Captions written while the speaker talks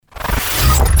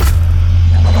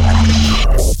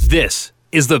This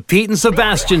is the Pete and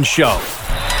Sebastian Show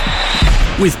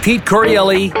with Pete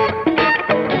Corielli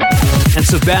and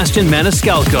Sebastian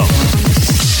Maniscalco.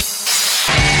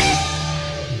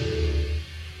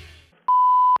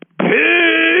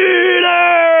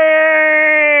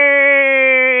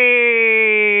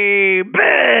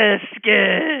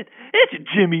 Biscuit! It's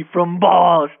Jimmy from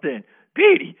Boston.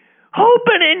 Petey,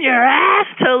 open in your ass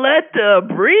to let the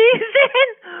breeze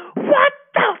in? What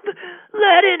the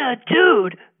letting a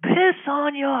dude piss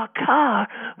on your car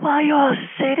while you're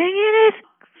sitting in it?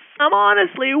 I'm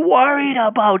honestly worried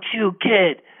about you,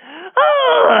 kid.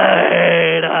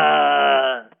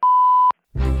 Later.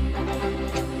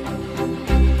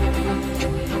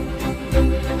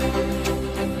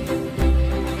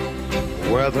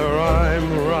 Whether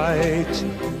I'm right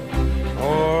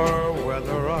or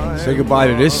whether I'm Say goodbye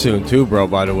to this soon, too, bro,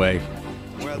 by the way.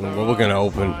 We're going to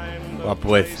open up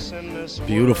with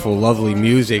beautiful, lovely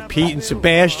music. Pete and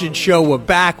Sebastian Show, we're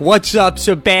back. What's up,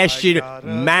 Sebastian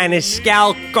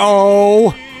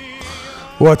Maniscalco?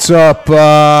 What's up?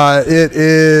 It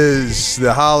is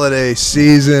the holiday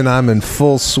season. I'm in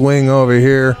full swing over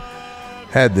here.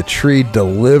 Had the tree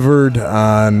delivered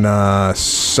on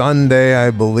Sunday,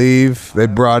 I believe. They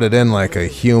brought it in like a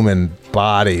human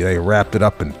body. They wrapped it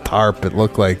up in tarp. It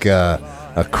looked like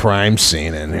a crime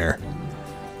scene in here.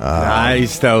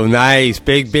 Nice, though. Nice.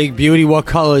 Big beauty. What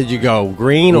color did you go?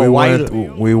 Green or white?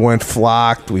 We went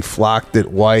flocked. We flocked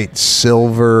it white,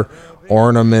 silver,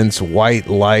 ornaments, white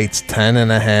lights,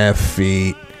 10.5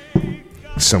 feet.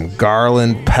 Some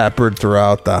garland peppered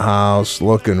throughout the house.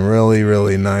 Looking really,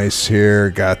 really nice here.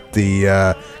 Got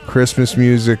the Christmas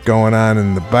music going on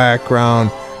in the background.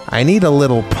 I need a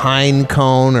little pine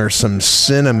cone or some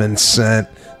cinnamon scent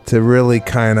to really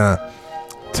kind of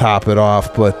top it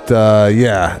off. But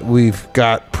yeah, we've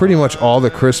got pretty much all the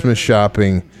Christmas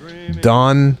shopping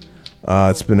done.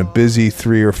 It's been a busy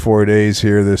 3 or 4 days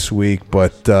here this week,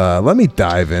 but let me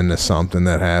dive into something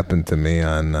that happened to me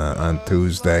on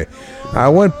Tuesday. I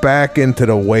went back into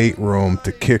the weight room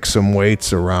to kick some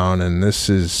weights around, and this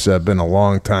has been a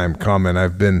long time coming.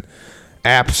 I've been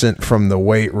absent from the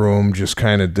weight room, just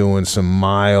kind of doing some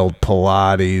mild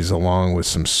Pilates along with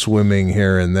some swimming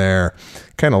here and there.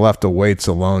 Kind of left the weights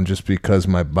alone just because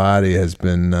my body has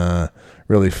been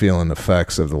really feeling the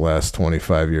effects of the last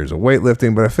 25 years of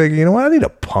weightlifting. But I figure, you know what? I need a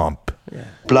pump. Yeah.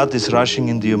 Blood is rushing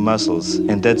into your muscles,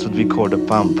 and that's what we call a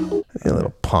pump. A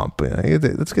little pump. You know?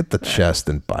 Let's get the chest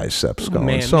and biceps going.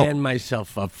 Man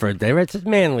myself up for a day. It's a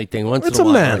manly thing. Once it's in a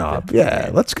while, man like up. That. Yeah,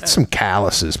 let's get some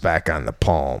calluses back on the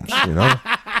palms, you know?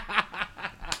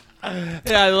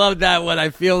 Yeah, I love that. When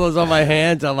I feel those on my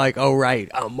hands, I'm like, oh, right,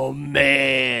 I'm a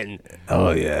man.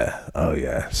 Oh,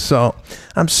 yeah. So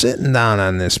I'm sitting down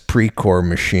on this Precor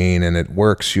machine, and it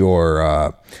works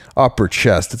your upper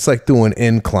chest. It's like doing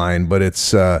incline, but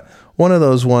it's one of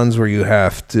those ones where you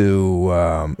have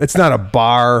to, it's not a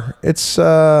bar. It's,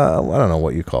 I don't know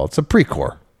what you call it. It's a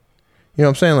Precor. You know what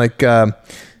I'm saying? Like,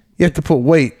 you have to put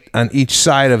weight on each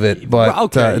side of it, but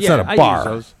it's not a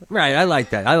bar. Right, I like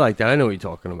that. I know what you're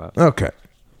talking about. Okay.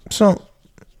 So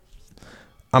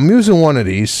I'm using one of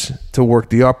these to work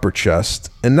the upper chest,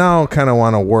 and now I kind of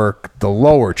want to work the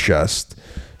lower chest,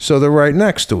 so they're right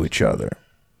next to each other.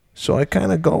 So I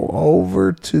kind of go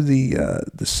over to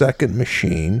the second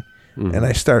machine, and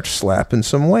I start slapping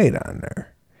some weight on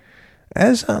there.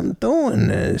 As I'm doing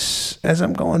this, as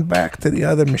I'm going back to the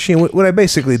other machine, what I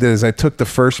basically did is I took the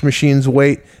first machine's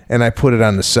weight and I put it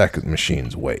on the second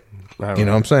machine's weight. You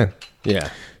know what I'm saying? Yeah.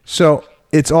 So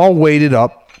it's all weighted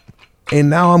up,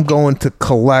 and now I'm going to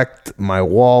collect my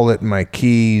wallet, my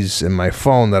keys, and my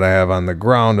phone that I have on the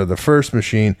ground of the first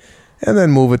machine, and then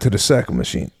move it to the second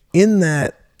machine. In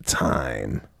that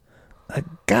time, a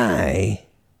guy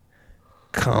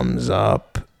comes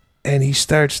up, and he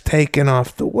starts taking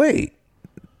off the weight.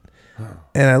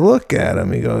 And I look at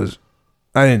him. He goes,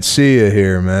 "I didn't see you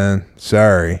here, man.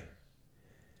 Sorry."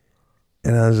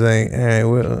 And I was like, "Hey,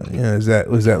 well, you know,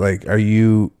 was that like, are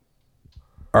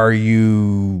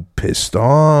you pissed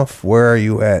off? Where are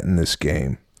you at in this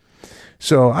game?"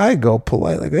 So I go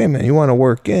polite, like, "Hey, man, you want to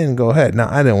work in? Go ahead." Now,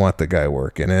 I didn't want the guy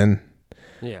working in.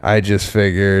 Yeah. I just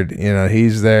figured, you know,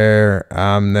 he's there,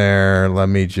 I'm there. Let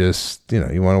me just, you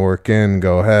know, you want to work in?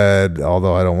 Go ahead.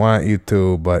 Although I don't want you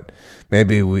to, but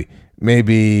maybe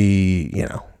you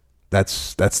know,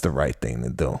 that's the right thing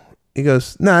to do. He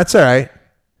goes, "No, it's all right.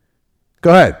 Go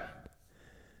ahead."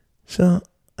 So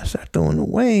I start doing the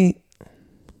weight.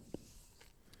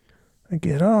 I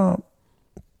get up,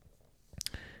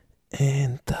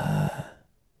 and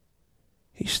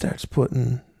he starts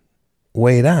putting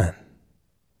weight on.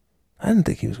 I didn't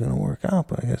think he was going to work out,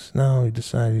 but I guess now he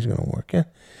decided he's going to work in.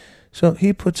 So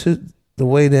he puts the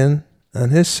weight in on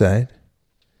his side,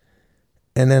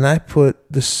 and then I put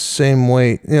the same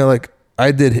weight, like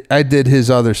I did his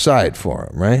other side for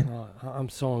him, right? I'm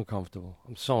so uncomfortable.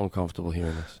 I'm so uncomfortable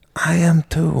hearing this. I am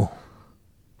too.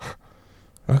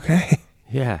 Okay.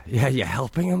 Yeah, you're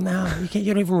helping him now? You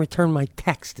don't even return my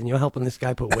text, and you're helping this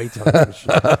guy put weights on the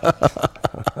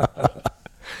machine.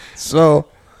 So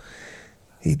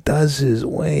he does his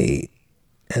weight,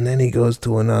 and then he goes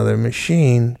to another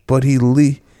machine, but he's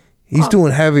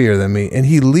doing heavier than me, and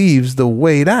he leaves the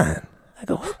weight on. I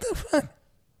go, what the fuck?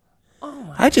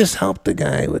 I just helped the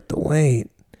guy with the weight.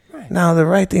 Right. Now, the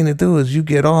right thing to do is you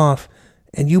get off,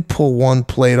 and you pull one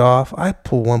plate off, I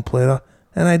pull one plate off,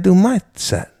 and I do my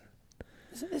set.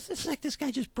 It's like this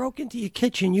guy just broke into your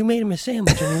kitchen, you made him a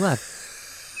sandwich, and he left.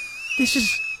 This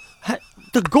is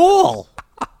the goal.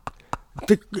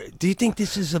 Do you think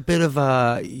this is a bit of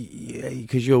a,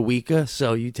 because you're weaker,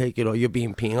 so you take it, or you're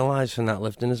being penalized for not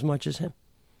lifting as much as him?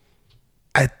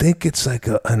 I think it's like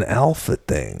an alpha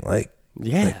thing, like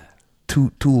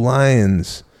two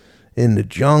lions in the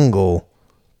jungle,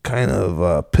 kind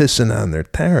of pissing on their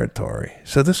territory.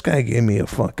 So this guy gave me a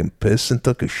fucking piss and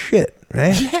took a shit,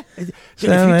 right? Yeah.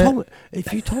 So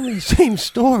if you told me the same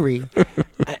story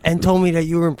and told me that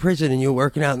you were in prison and you were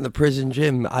working out in the prison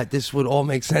gym, this would all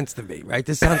make sense to me, right?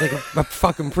 This sounds like a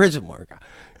fucking prison workout.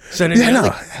 So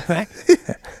right?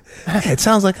 It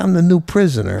sounds like I'm the new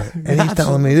prisoner, and he's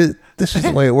telling me this is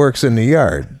the way it works in the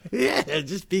yard. Yeah,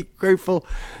 just be grateful.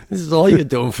 This is all you're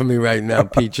doing for me right now,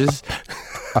 Peaches.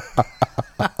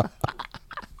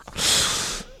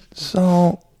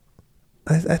 So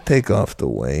I take off the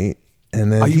weight,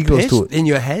 and then he goes to it. In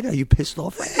your head, are you pissed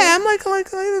off? Yeah, I'm like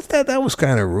that was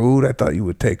kind of rude. I thought you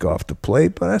would take off the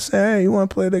plate, but I said, hey, you want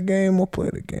to play the game? We'll play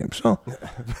the game. So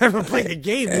never play the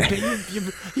game.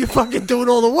 You fucking doing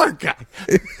all the work, guy.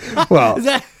 Well,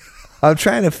 I'm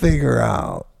trying to figure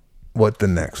out what the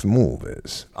next move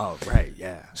is. Oh, right,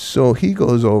 yeah. So he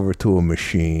goes over to a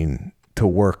machine to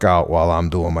work out while I'm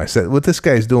doing my set. What this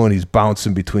guy's doing, he's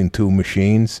bouncing between two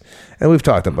machines. And we've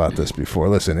talked about this before.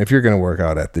 Listen, if you're going to work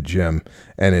out at the gym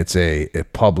and it's a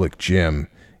public gym,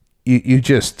 you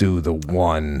just do the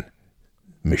one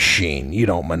machine. You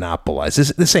don't monopolize.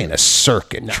 This ain't a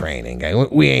circuit training.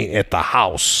 We ain't at the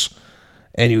house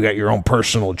and you got your own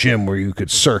personal gym where you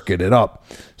could circuit it up.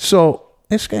 So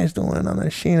this guy's doing it on the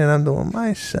machine and I'm doing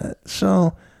my set.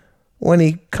 So when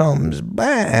he comes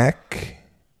back,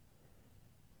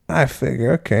 I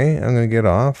figure, okay, I'm going to get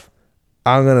off.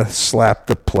 I'm going to slap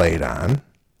the plate on.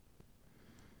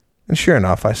 And sure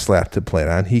enough, I slapped the plate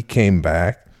on. He came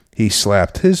back. He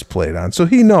slapped his plate on. So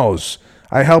he knows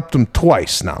I helped him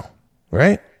twice now,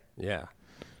 right? Yeah.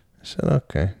 I said,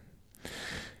 okay.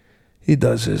 He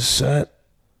does his set,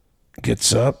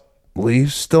 gets up,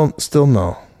 leaves. Still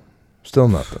no. Still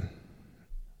nothing.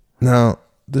 Now,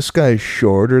 this guy's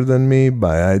shorter than me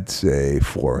by, I'd say,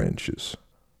 4 inches.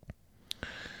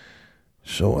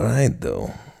 So what I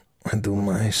do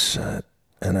my set,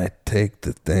 and I take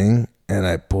the thing, and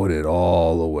I put it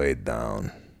all the way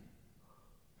down.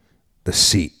 The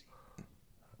seat.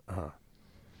 Uh-huh.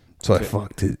 So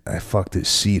I fucked his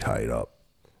seat height up.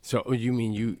 So you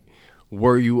mean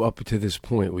were you up to this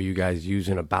point where you guys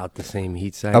using about the same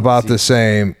heat side? About the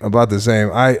same.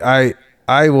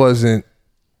 I wasn't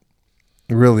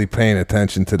really paying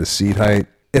attention to the seat height.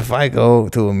 If I go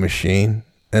to a machine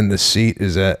and the seat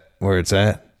is at where it's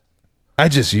at, I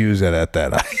just use it at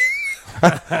that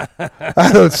height.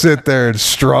 I don't sit there and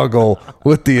struggle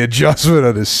with the adjustment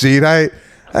of the seat height.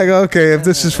 I go, okay, if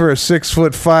this is for a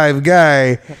 6'5"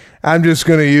 guy, I'm just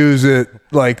going to use it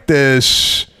like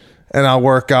this, and I'll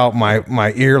work out my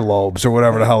earlobes or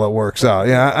whatever the hell it works out.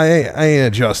 Yeah, I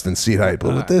ain't adjusting seat height.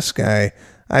 But with this guy,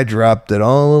 I dropped it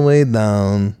all the way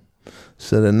down.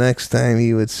 So the next time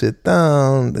he would sit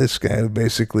down, this guy would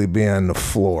basically be on the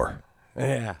floor.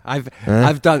 Yeah,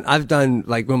 I've done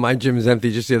like when my gym is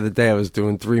empty. Just the other day, I was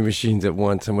doing 3 machines at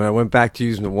once, and when I went back to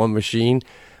using the one machine,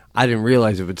 I didn't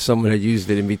realize it, but someone had used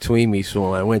it in between me. So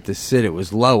when I went to sit, it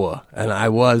was lower, and I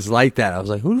was like that. I was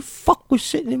like, "Who the fuck was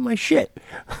sitting in my shit?"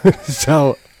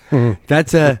 So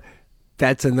that's a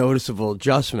noticeable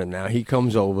adjustment. Now he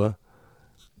comes over.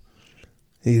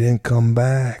 He didn't come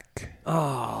back.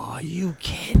 Oh, are you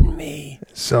kidding me?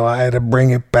 So I had to bring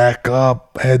it back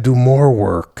up. I had to do more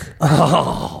work.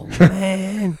 Oh,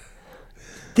 man.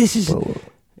 This is...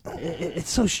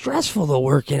 It's so stressful, though,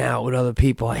 working out with other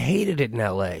people. I hated it in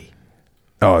L.A.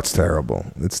 Oh, it's terrible.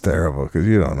 It's terrible because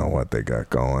you don't know what they got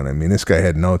going. I mean, this guy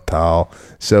had no towel,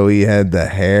 so he had the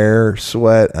hair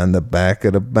sweat on the back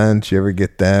of the bench. You ever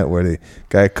get that where the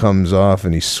guy comes off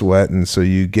and he's sweating, so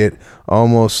you get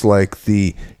almost like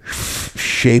the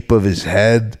shape of his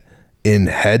head in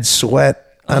head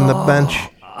sweat on the bench?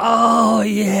 Oh,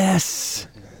 yes.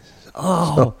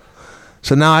 Oh.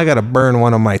 So now I got to burn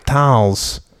one of my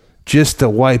towels just to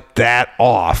wipe that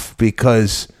off,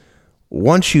 because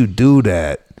once you do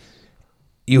that,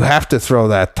 you have to throw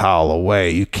that towel away.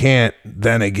 You can't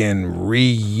then again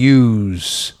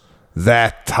reuse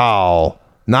that towel,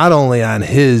 not only on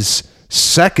his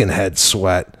second head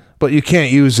sweat, but you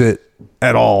can't use it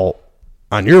at all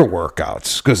on your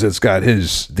workouts because it's got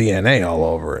his DNA all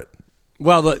over it.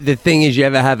 Well, the thing is, you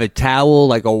ever have a towel,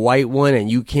 like a white one, and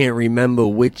you can't remember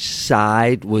which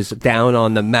side was down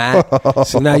on the mat?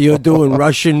 So now you're doing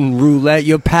Russian roulette.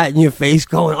 You're patting your face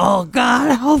going, oh,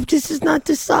 God, I hope this is not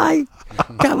the side.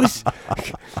 That was...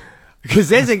 Because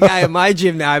there's a guy at my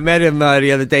gym now. I met him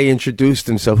the other day, introduced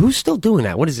himself. Who's still doing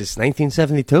that? What is this,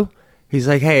 1972? He's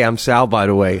like, hey, I'm Sal, by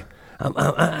the way.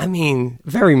 I mean,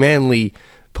 very manly...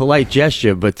 polite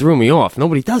gesture, but threw me off.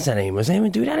 Nobody does that anymore. Does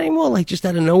anyone do that anymore? Like, just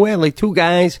out of nowhere, like two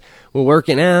guys were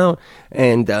working out,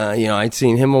 and I'd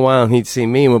seen him a while, and he'd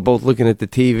seen me, and we're both looking at the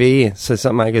TV, and said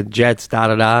something like a Jets,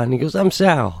 da-da-da, and he goes, I'm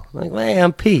Sal. I'm like, hey,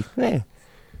 I'm Pete. Hey.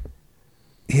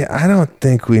 Yeah, I don't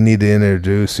think we need to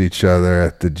introduce each other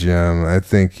at the gym. I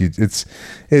think it's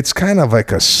kind of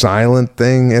like a silent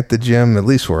thing at the gym, at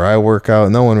least where I work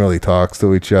out. No one really talks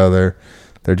to each other.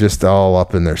 They're just all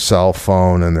up in their cell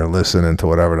phone and they're listening to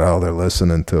whatever the hell they're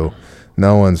listening to.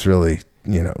 No one's really,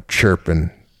 chirping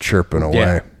away.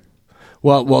 Yeah.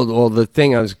 Well, the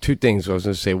thing two things I was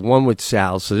going to say. One with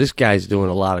Sal. So this guy's doing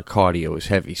a lot of cardio. It's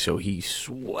heavy, so he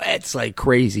sweats like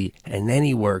crazy, and then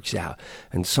he works out.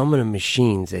 And some of the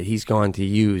machines that he's going to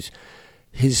use,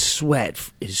 his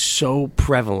sweat is so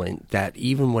prevalent that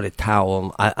even with a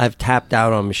towel, I've tapped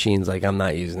out on machines like, I'm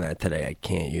not using that today. I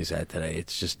can't use that today.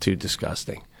 It's just too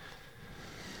disgusting.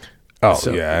 Oh,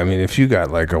 yeah. I mean, if you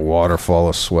got like a waterfall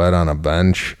of sweat on a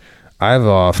bench, I've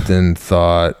often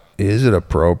thought, is it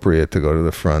appropriate to go to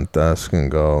the front desk and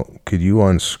go, could you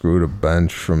unscrew the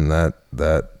bench from that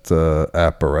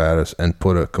apparatus and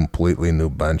put a completely new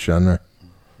bench on there?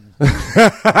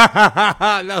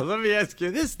 No, let me ask you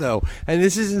this though, and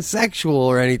this isn't sexual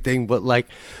or anything, but like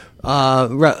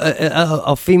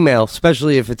a female,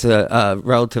 especially if it's a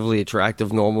relatively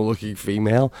attractive, normal-looking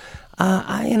female,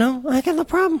 I got no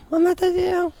problem. I'm not that,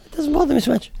 it doesn't bother me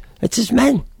so much. It's just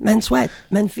men sweat,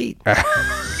 men feet.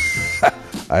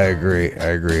 I agree.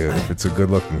 If it's a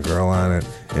good-looking girl on it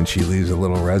and she leaves a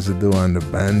little residue on the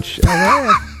bench,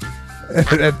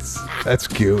 that's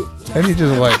cute. And you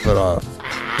just wipe it off.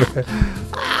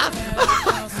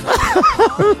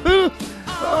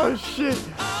 Oh shit!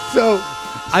 So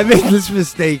I made this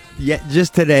mistake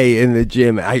just today in the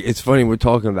gym. It's funny we're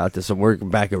talking about this. I'm working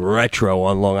back at Retro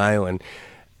on Long Island,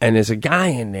 and there's a guy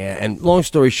in there. And long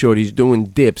story short, he's doing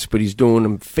dips, but he's doing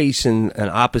them facing an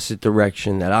opposite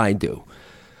direction that I do.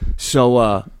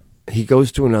 So he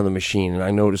goes to another machine, and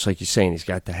I notice, like you're saying, he's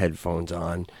got the headphones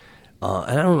on.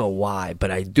 And I don't know why,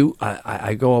 but I do.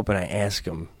 I go up and I ask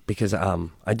him, because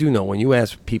I do know when you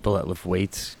ask people that lift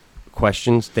weights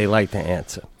questions, they like to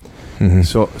answer. Mm-hmm.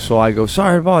 So I go,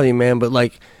 sorry to bother you, man, but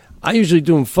like I usually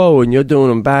do them forward and you're doing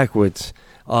them backwards.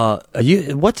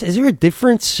 Is there a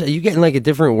difference? Are you getting like a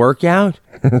different workout?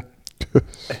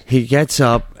 He gets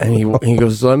up and he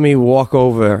goes, let me walk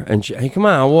over, and hey, come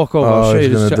on, I'll walk over. I'll show you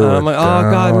this. I'm like,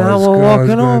 oh God, now we're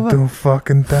walking over. Do a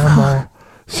fucking demo.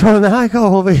 So now I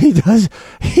go over. He does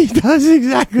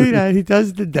exactly that. He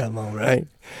does the demo, right?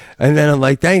 And then I'm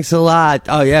like, thanks a lot.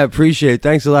 Oh yeah, appreciate it.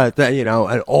 Thanks a lot. And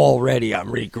already I'm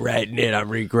regretting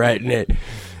it.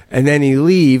 And then he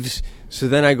leaves. So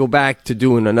then I go back to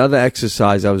doing another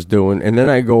exercise I was doing, and then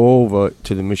I go over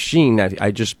to the machine that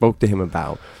I just spoke to him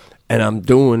about, and I'm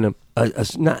doing them.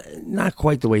 Not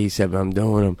quite the way he said, but I'm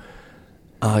doing them.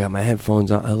 I got my headphones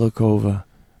on. I look over.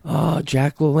 Oh,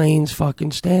 Jack LaLanne's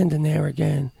fucking standing there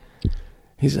again.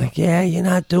 He's like, yeah, you're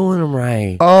not doing them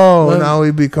right. Oh, now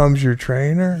he becomes your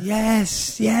trainer?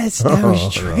 Yes. Now he's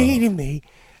training me.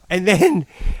 And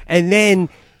then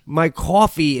my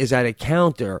coffee is at a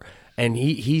counter, and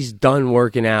he's done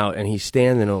working out, and he's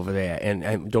standing over there.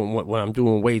 And when I'm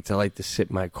doing weights, I like to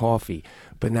sip my coffee.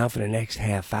 But now for the next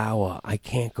half hour, I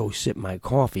can't go sip my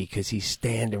coffee because he's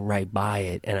standing right by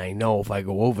it. And I know if I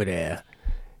go over there,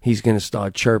 he's going to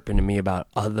start chirping to me about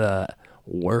other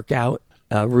workout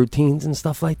routines and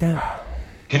stuff like that.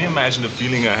 Can you imagine the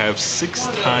feeling I have 6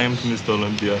 times Mr.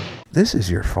 Olympia? This is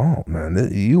your fault, man.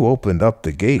 You opened up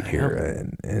the gate here,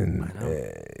 and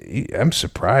I'm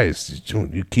surprised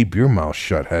you keep your mouth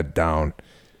shut, head down,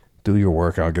 do your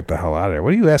work. I'll get the hell out of there.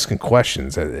 What are you asking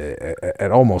questions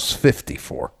at almost 50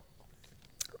 for?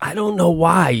 I don't know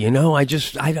why, I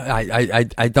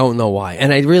don't know why.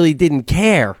 And I really didn't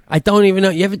care. I don't even know.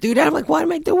 You ever do that? I'm like, why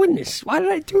am I doing this? Why did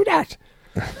I do that?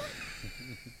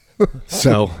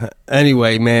 So,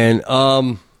 anyway, man,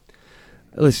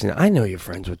 listen, I know you're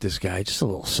friends with this guy. Just a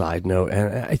little side note.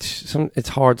 And it's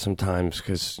hard sometimes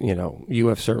because, you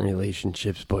have certain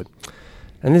relationships,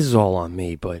 and this is all on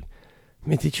me, but, I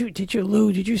mean, did you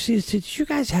see this? Did you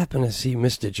guys happen to see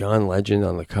Mr. John Legend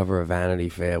on the cover of Vanity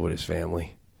Fair with his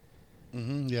family?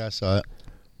 Mm-hmm. Yeah, I saw it.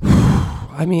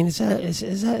 I mean, does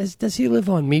he live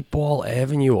on Meatball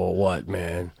Avenue or what,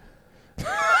 man?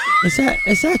 Is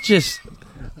that just?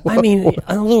 I mean,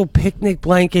 on a little picnic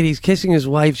blanket, he's kissing his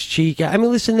wife's cheek. I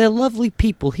mean, listen, they're lovely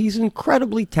people. He's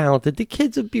incredibly talented. The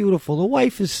kids are beautiful. The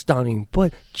wife is stunning,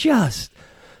 but just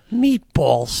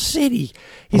Meatball City.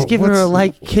 He's giving her a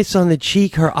light kiss on the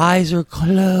cheek. Her eyes are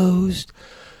closed.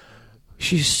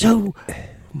 She's so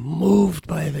moved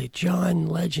by the John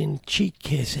Legend cheek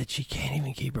kiss that she can't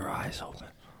even keep her eyes open.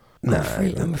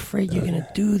 I'm afraid you're going to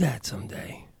do that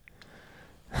someday.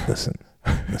 Listen,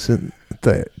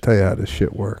 tell you how this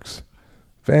shit works.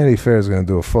 Vanity Fair is going to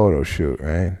do a photo shoot,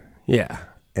 right? Yeah.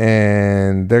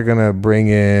 And they're going to bring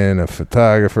in a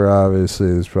photographer,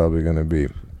 obviously. There's probably going to be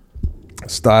a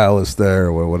stylist there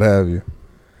or what have you.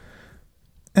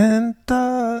 And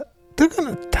they're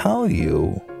going to tell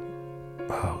you,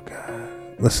 oh, God.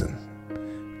 Listen,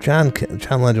 John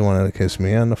Legend wanted to kiss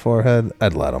me on the forehead.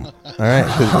 I'd let him. All right?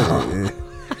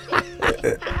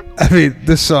 I mean,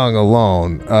 this song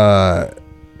alone,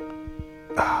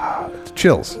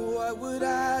 chills.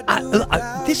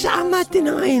 I'm not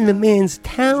denying the man's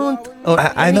talent.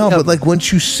 I know, but like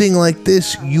once you sing like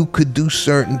this, you could do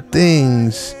certain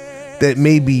things that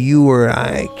maybe you or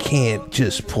I can't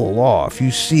just pull off. You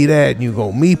see that and you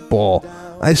go, Meatball.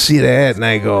 I see that and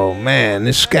I go, man,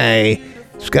 this guy...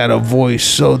 He's got a voice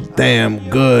so damn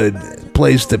good,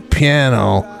 plays the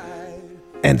piano,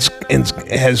 and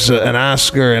has an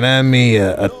Oscar, an Emmy,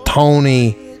 a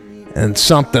Tony, and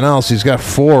something else. He's got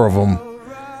 4 of them.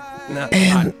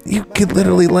 And you could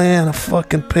literally lay on a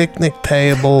fucking picnic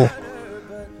table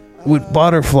with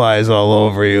butterflies all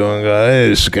over you and go,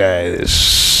 this guy is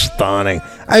stunning.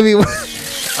 I mean...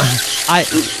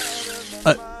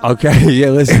 okay, yeah,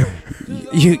 listen.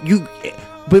 You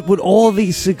But with all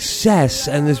the success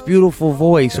and this beautiful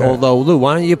voice, although, Lou,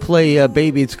 why don't you play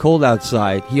Baby It's Cold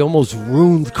Outside? He almost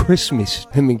ruined Christmas,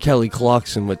 him and Kelly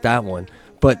Clarkson with that one.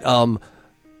 But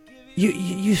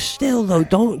you still, though,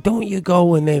 don't you go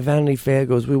when the Vanity Fair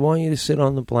goes, we want you to sit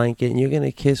on the blanket and you're going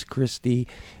to kiss Christy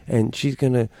and she's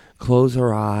going to close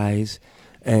her eyes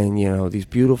and, these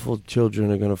beautiful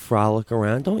children are going to frolic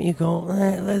around. Don't you go,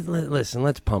 listen,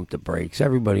 let's pump the brakes.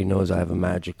 Everybody knows I have a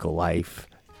magical life.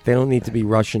 They don't need to be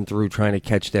rushing through trying to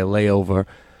catch their layover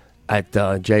at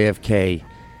JFK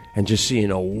and just seeing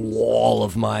a wall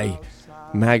of my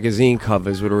magazine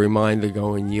covers with a reminder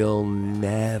going, you'll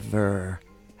never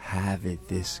have it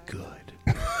this good.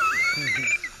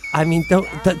 I mean,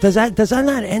 does that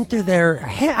not enter their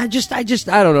head? I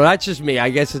don't know. That's just me. I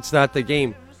guess it's not the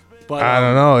game. But I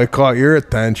don't know. It caught your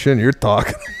attention. You're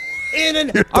talking.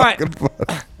 All right.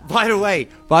 By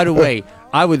the way,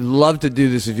 I would love to do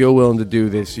this if you're willing to do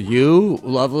this. You,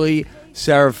 lovely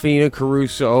Serafina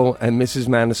Caruso and Mrs.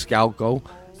 Maniscalco,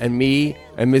 and me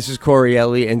and Mrs.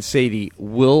 Corielli and Sadie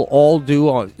will all do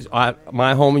on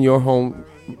my home and your home,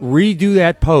 redo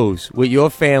that pose with your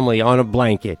family on a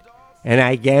blanket, and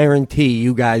I guarantee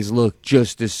you guys look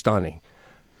just as stunning.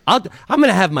 I'm going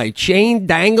to have my chain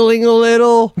dangling a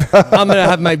little. I'm going to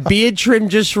have my beard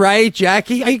trimmed just right.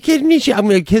 Jackie, are you kidding me? I'm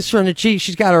going to kiss her on the cheek.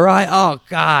 She's got her eye. Oh,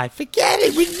 God. Forget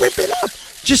it. We'd rip it up.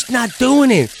 Just not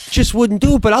doing it. Just wouldn't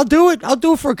do it, but I'll do it. I'll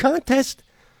do it for a contest.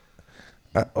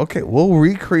 Okay, we'll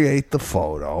recreate the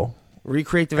photo.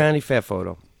 Recreate the Vanity Fair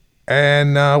photo.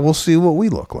 And we'll see what we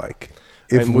look like.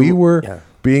 If we were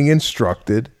being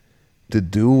instructed to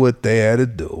do what they had to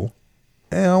do,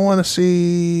 and I want to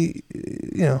see,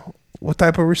 what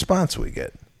type of response we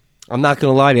get. I'm not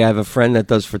going to lie to you. I have a friend that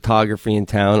does photography in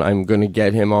town. I'm going to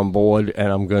get him on board, and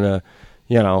I'm going to,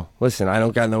 listen, I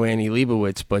don't got no Annie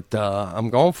Leibovitz, but I'm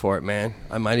going for it, man.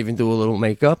 I might even do a little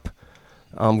makeup.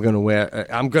 I'm going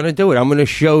to do it. I'm going to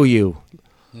show you.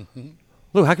 Mm-hmm.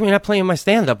 Lou, how come you're not playing my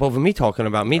stand-up over me talking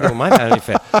about me doing my Vanity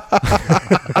Fair?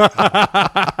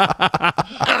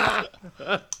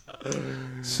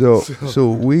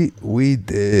 So we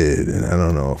did, and I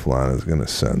don't know if Lana's gonna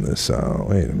send this out.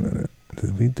 Wait a minute.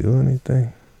 Did we do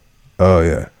anything? Oh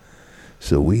yeah.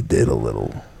 So we did a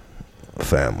little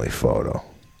family photo.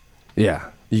 Yeah,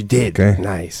 you did. Okay.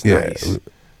 Nice. Yeah. Nice.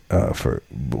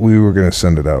 We were gonna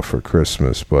send it out for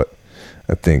Christmas, but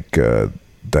I think that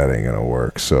ain't gonna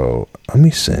work. So let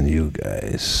me send you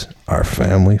guys our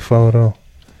family photo,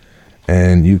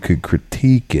 and you could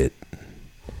critique it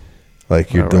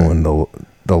like you're doing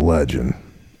the legend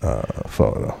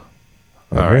photo.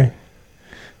 All right.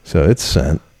 So it's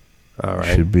sent. All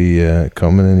right. Should be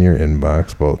coming in your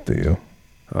inbox, both of you.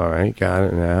 All right, got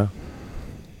it now.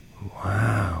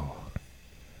 Wow.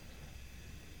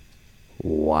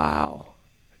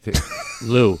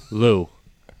 Lou,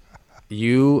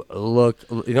 you look,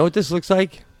 you know what this looks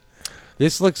like?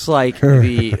 This looks like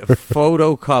the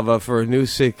photo cover for a new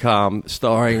sitcom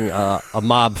starring a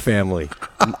mob family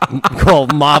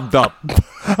called Mobbed Up.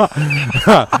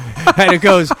 And it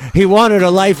goes, he wanted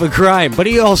a life of crime, but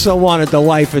he also wanted the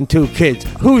wife and 2 kids.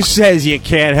 Who says you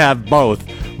can't have both?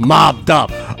 Mobbed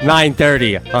Up,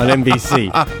 9:30 on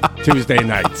NBC, Tuesday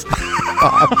nights.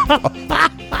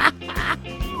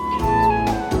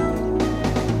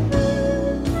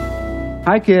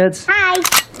 Hi, kids. Hi.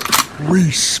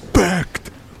 Respect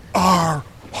our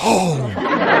home.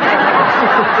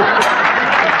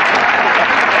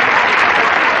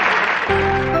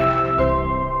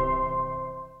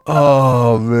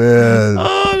 Oh man.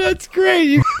 Oh, that's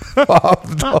great.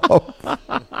 Popped up.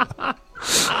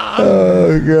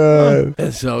 Oh god.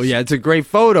 And so yeah, it's a great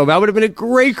photo. That would have been a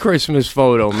great Christmas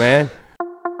photo, man.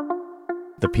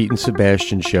 The Pete and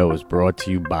Sebastian Show is brought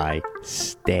to you by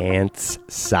Stance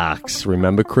Socks.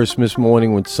 Remember Christmas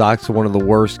morning when socks are one of the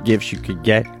worst gifts you could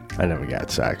get? I never got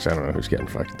socks. I don't know who's getting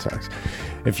fucking socks.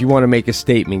 If you want to make a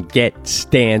statement, get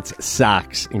Stance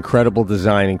Socks. Incredible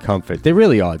design and comfort. They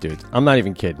really are, dude. I'm not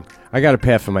even kidding. I got a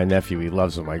pair for my nephew. He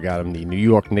loves them. I got him the New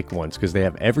York Knicks ones because they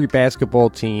have every basketball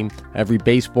team, every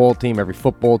baseball team, every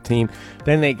football team.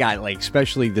 Then they got like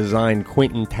specially designed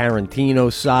Quentin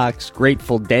Tarantino socks,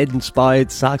 Grateful Dead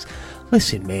inspired socks.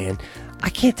 Listen, man, I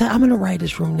can't tell. I'm in a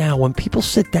writer's room now. When people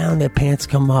sit down, their pants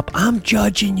come up. I'm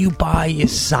judging you by your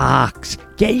socks.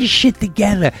 Get your shit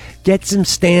together. Get some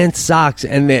Stance socks,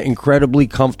 and they're incredibly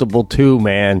comfortable too,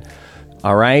 man.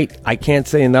 All right? I can't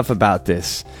say enough about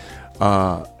this.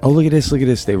 Look at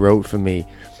this. They wrote for me,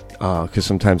 because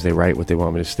sometimes they write what they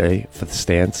want me to say for the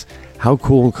Stance. How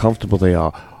cool and comfortable they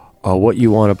are. What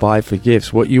you want to buy for gifts.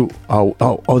 They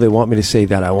want me to say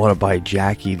that I want to buy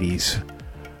Jackie these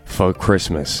for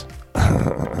Christmas.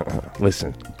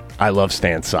 Listen, I love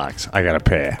Stance socks. I got a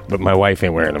pair, but my wife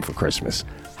ain't wearing them for Christmas.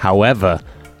 However,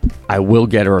 I will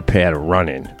get her a pair to run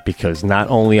in, because not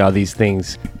only are these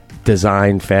things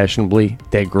designed fashionably,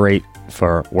 they're great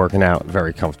for working out,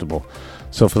 very comfortable.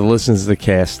 So for the listeners of the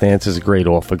cast, Stance is a great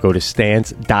offer. Go to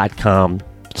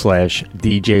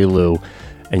stance.com/DJ Lou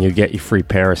and you'll get your free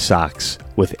pair of socks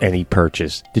with any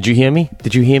purchase. Did you hear me?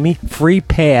 Free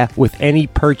pair with any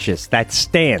purchase. That's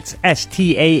Stance,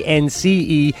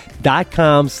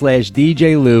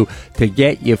 STANCE.com/DJ Lou to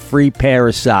get your free pair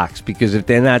of socks. Because if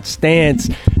they're not Stance,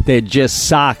 they're just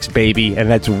socks, baby,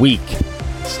 and that's weak.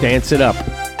 Stance it up.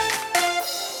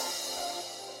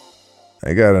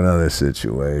 I got another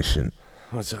situation.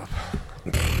 What's up?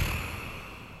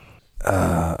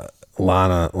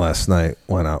 Lana last night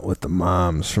went out with the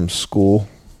moms from school.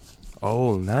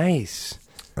 Oh, nice.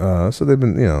 So they've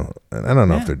been, I don't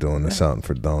know if they're doing this out in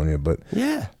Fredonia, but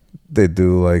they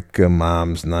do like a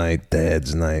mom's night,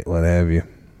 dad's night, what have you.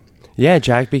 Yeah,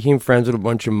 Jack became friends with a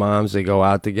bunch of moms. They go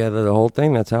out together, the whole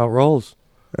thing. That's how it rolls.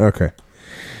 Okay.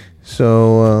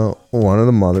 So one of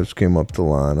the mothers came up to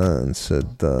Lana and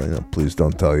said, please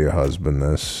don't tell your husband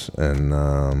this.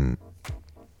 And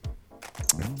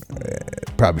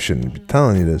probably shouldn't be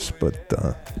telling you this, but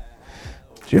does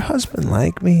your husband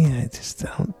like me? I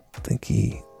don't think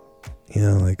he,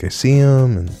 I see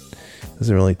him and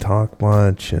doesn't really talk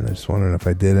much, and I just wondering if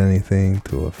I did anything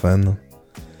to offend them.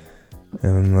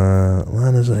 And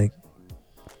Lana's like,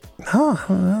 no, I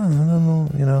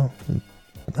don't know,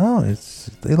 no,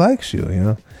 he likes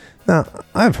you, Now,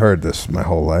 I've heard this my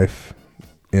whole life,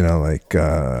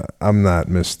 I'm not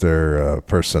Mr.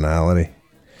 Personality.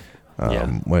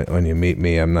 When you meet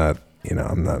me, I'm not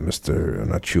I'm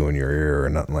not chewing your ear or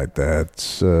nothing like that.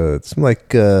 It's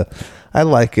like, I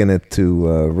liken it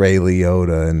to Ray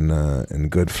Liotta in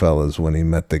Goodfellas when he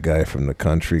met the guy from the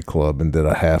country club and did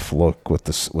a half look with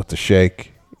the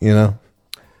shake,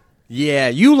 Yeah,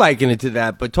 you liken it to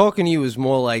that, but talking to you is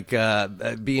more like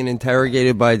being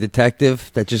interrogated by a detective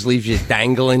that just leaves you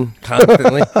dangling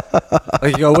constantly.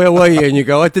 Like you go, where were you? And you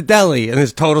go, at the deli. And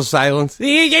there's total silence.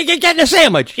 You're getting a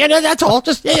sandwich. You know, that's all.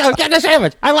 Just, getting a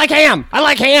sandwich. I like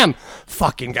ham.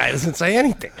 Fucking guy doesn't say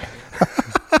anything.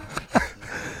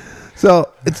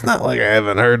 So it's not like I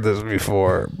haven't heard this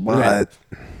before, but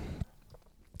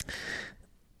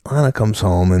Lana comes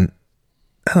home, and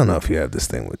I don't know if you have this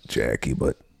thing with Jackie,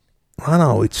 but Lana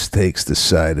always takes the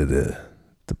side of the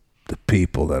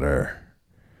people that are,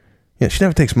 she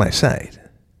never takes my side.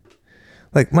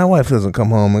 Like, my wife doesn't come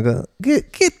home and go,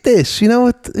 get this. You know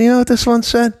what this one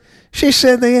said? She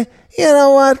said, you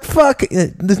know what? Fuck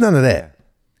it. There's none of that.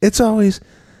 It's always,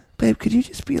 babe, could you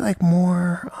just be like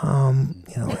more,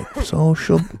 like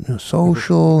social,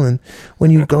 and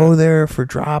when you go there for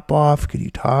drop off, could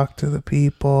you talk to the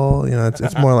people?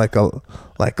 It's more like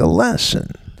a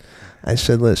lesson. I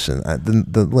said, listen,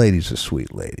 the lady's a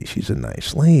sweet lady. She's a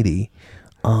nice lady.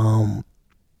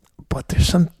 But there's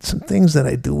some things that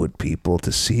I do with people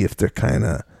to see if they're kind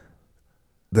of,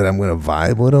 that I'm going to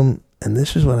vibe with them. And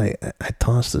this is what I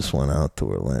tossed this one out to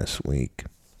her last week.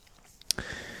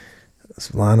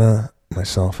 Lana,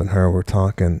 myself, and her were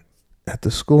talking at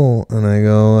the school, and I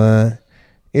go,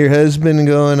 your husband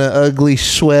going to ugly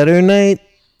sweater night?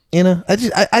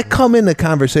 I come in the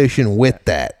conversation with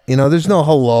that. There's no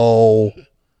hello.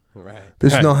 Right.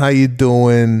 There's no how you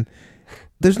doing.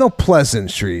 There's no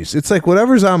pleasantries. It's like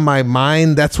whatever's on my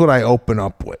mind, that's what I open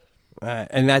up with.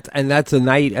 And that's a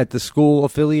night at the school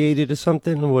affiliated or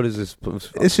something? What is this?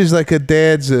 This is like a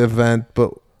dad's event,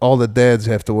 but all the dads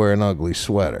have to wear an ugly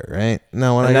sweater, right?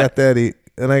 Now, when I got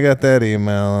that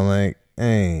email, I'm like, I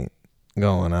ain't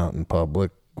going out in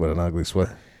public with an ugly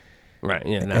sweater. Right,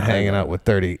 yeah. And hanging out with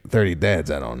 30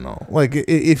 dads I don't know. Like,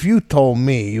 if you told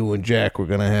me you and Jack were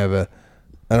going to have an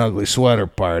ugly sweater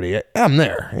party, I'm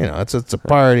there. It's a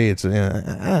party. It's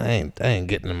I ain't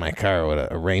getting in my car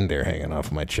with a reindeer hanging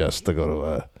off my chest to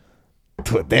go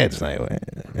to a dad's night.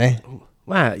 Eh?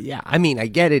 Wow, yeah. I mean, I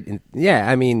get it.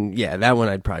 That one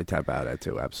I'd probably tap out at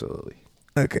too. Absolutely.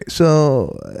 Okay,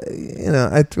 so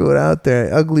I threw it out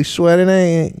there. Ugly sweater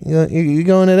night. You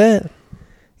going to that?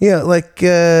 Yeah, like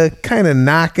kind of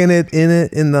knocking it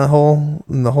in the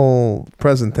whole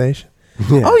presentation.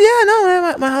 Yeah. Oh yeah,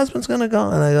 no, my husband's gonna go,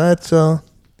 and I go, that's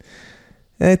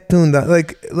I tuned out.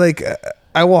 Like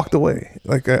I walked away.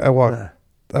 Like I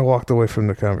walked away from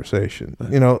the conversation.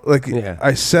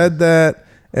 I said that,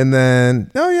 and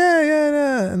then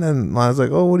and then I was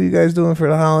like, oh, what are you guys doing for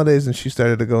the holidays? And she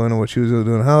started to go into what she was doing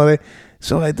the holiday.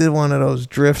 So I did one of those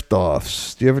drift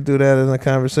offs. Do you ever do that in a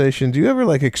conversation? Do you ever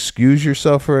like excuse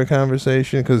yourself for a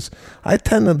conversation? Because I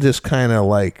tend to just kind of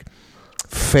like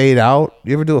fade out.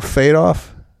 You ever do a fade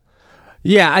off?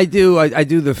 Yeah, I do. I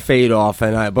do the fade off,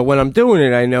 but when I'm doing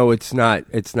it, I know it's not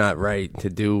right to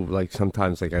do. Like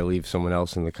sometimes, like I leave someone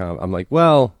else in the I'm like,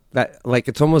 well, that like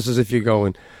it's almost as if you're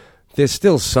going, there's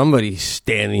still somebody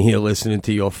standing here listening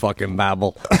to your fucking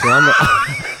babble.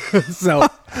 So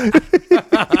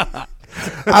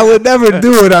I would never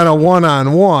do it on a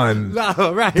one-on-one.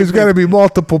 No, right. There's got to be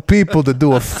multiple people to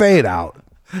do a fade out.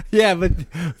 Yeah,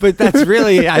 but that's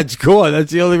really it's cool.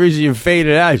 That's the only reason you fade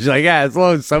it out. She's like, as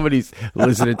long as somebody's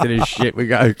listening to this shit, we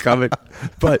got it coming.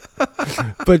 But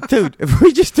dude, if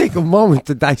we just take a moment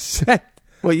to dissect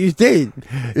what you did.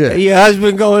 Yeah. Your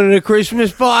husband going to the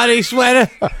Christmas party sweater?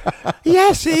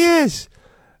 Yes, he is.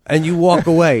 And you walk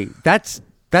away. That's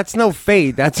no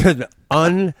fade. That's an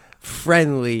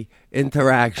unfriendly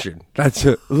interaction.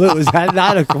 Was that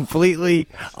not a completely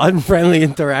unfriendly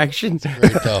interaction?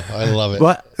 Great though. I love it.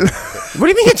 What do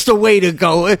you mean it's the way to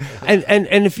go?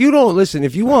 And if you don't listen,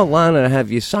 if you want Lana to have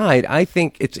your side, I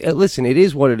think it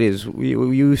is what it is.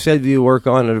 You said you work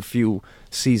on it a few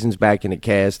seasons back in the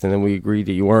cast, and then we agreed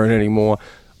that you weren't anymore.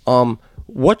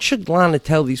 What should Lana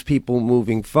tell these people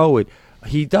moving forward?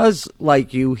 He does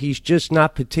like you. He's just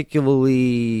not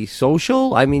particularly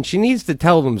social. I mean, she needs to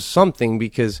tell them something,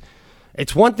 because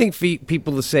it's one thing for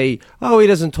people to say, oh, he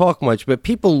doesn't talk much, but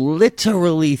people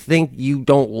literally think you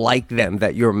don't like them,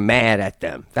 that you're mad at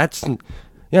them. That's,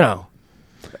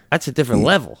 that's a different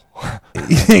level.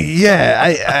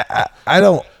 Yeah, I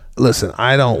don't, listen,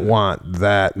 I don't want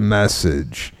that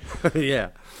message. Yeah.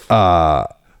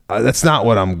 That's not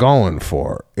what I'm going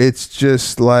for. It's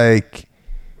just like,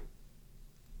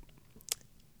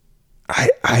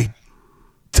 I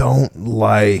don't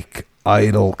like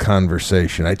idle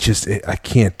conversation. I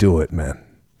can't do it, man.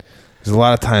 There's a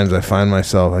lot of times I find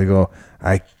myself, I go,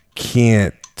 I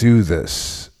can't do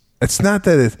this. It's not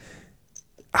that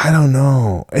I don't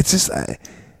know. It's just,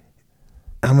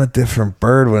 I'm a different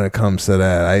bird when it comes to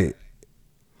that.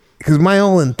 because my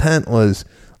whole intent was,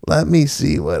 let me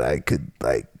see what I could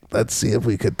like. Let's see if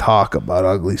we could talk about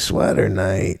Ugly Sweater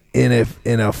Night in a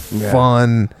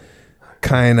fun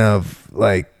kind of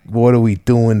like, what are we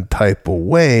doing type of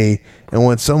way. And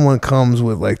when someone comes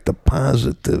with like the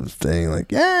positive thing,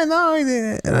 like, yeah, no, he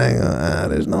didn't, and I go,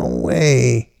 there's no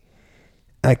way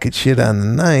I could shit on the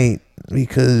night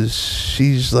because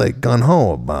she's like gun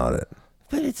ho about it.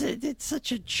 But it's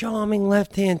such a charming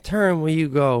left-hand turn where you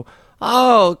go,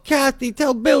 oh, Kathy,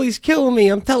 tell Bill he's killing me.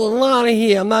 I'm telling Lana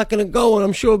here I'm not going to go, and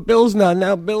I'm sure Bill's not.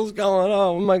 Now Bill's going,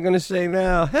 oh, what am I going to say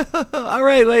now? All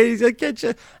right, ladies, I'll get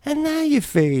you. And now you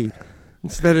fade.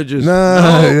 Instead of just...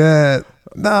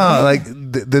 No, like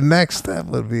the next step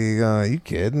would be, are you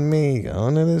kidding me?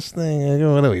 Going to this thing?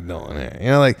 What are we doing here? You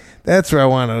know, like, that's where I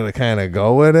wanted to kind of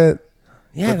go with it.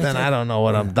 Yeah, but then I don't know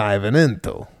what I'm diving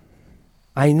into.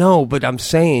 I know, but I'm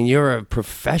saying you're a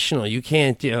professional. You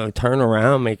can't, turn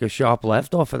around, make a sharp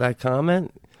left off of that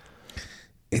comment.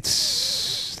 It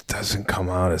doesn't come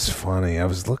out as funny. I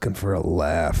was looking for a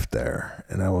laugh there,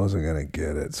 and I wasn't going to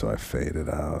get it, so I faded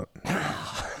out.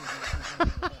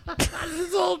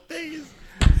 This whole thing is...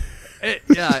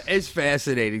 it's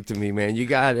fascinating to me, man. You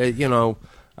got to,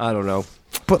 I don't know.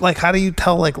 But, like, how do you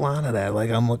tell, like, Lana that? Like,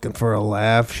 I'm looking for a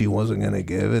laugh. She wasn't going to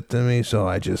give it to me, so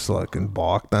I just, fucking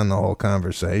balked on the whole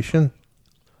conversation.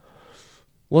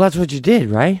 Well, that's what you did,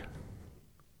 right?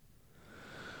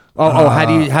 How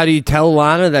do you tell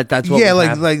Lana that's what? Yeah,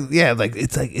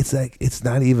 it's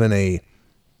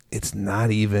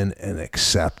not even an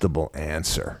acceptable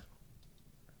answer.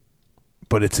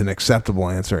 But it's an acceptable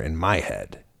answer in my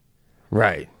head.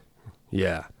 Right.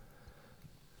 Yeah.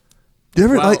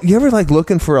 You ever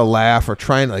looking for a laugh or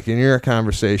trying, like, in your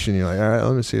conversation, you're like, all right,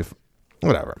 let me see if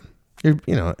whatever. I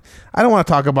don't want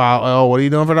to talk about, what are you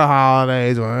doing for the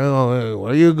holidays? Where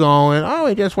are you going? Oh,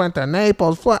 we just went to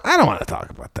Naples. I don't want to talk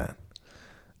about that.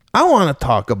 I want to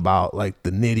talk about, like,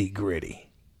 the nitty gritty.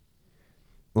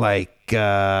 Like,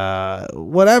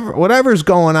 whatever's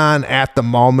going on at the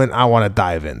moment, I want to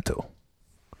dive into.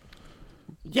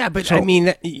 Yeah, but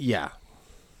yeah.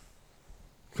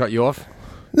 Cut you off?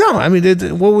 No, I mean,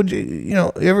 what would you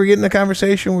ever get in a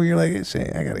conversation where you're like, say,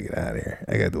 I got to get out of here.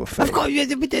 I got to do a favor. Of course,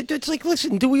 it's like,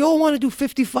 listen, do we all want to do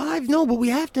 55? No, but we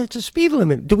have to. It's a speed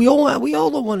limit. We all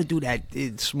don't want to do that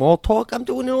small talk. I'm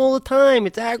doing it all the time.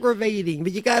 It's aggravating,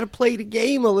 but you got to play the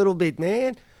game a little bit,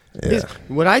 man. Yeah.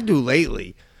 What I do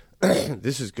lately,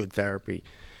 this is good therapy.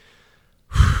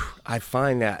 I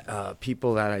find that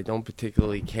people that I don't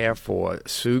particularly care for,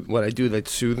 what I do that's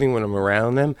soothing when I'm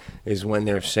around them is when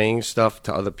they're saying stuff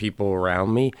to other people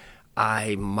around me,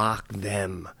 I mock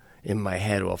them in my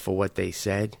head off of what they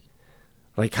said.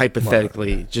 Like,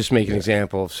 hypothetically, just make an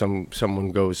example of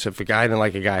someone goes, if a guy didn't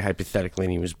like a guy hypothetically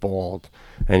and he was bald,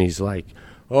 and he's like,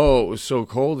 oh, it was so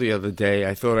cold the other day,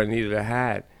 I thought I needed a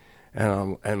hat.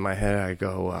 And in my head, I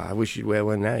go, I wish you'd wear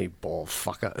one now, you bald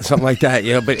fucker. Something like that,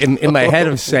 But in my head,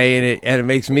 I'm saying it, and it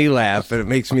makes me laugh, and it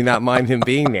makes me not mind him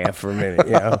being there for a minute,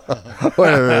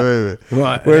 Wait a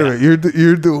minute.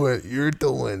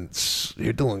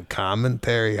 You're doing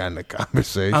commentary on the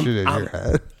conversation in your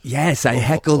head? Yes, I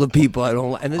heckle the people I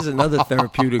don't like. And this is another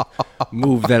therapeutic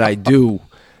move that I do.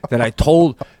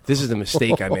 This is the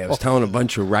mistake I made. I was telling a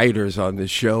bunch of writers on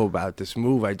this show about this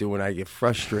move I do when I get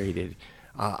frustrated.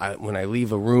 When I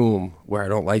leave a room where I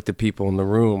don't like the people in the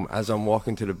room, as I'm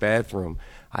walking to the bathroom,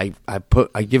 I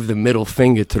give the middle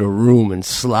finger to the room and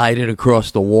slide it across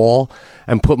the wall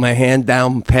and put my hand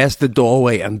down past the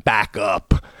doorway and back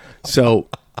up. So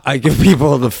I give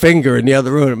people the finger in the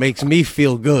other room. It makes me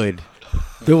feel good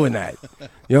doing that.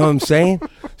 You know what I'm saying?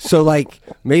 So, like,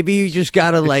 maybe you just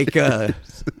gotta, like, so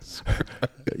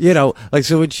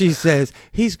when she says,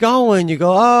 he's going, you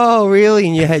go, oh, really?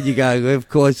 In your head, you go, of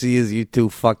course he is. You two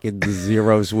fucking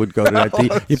zeros would go to that thing.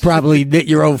 You probably knit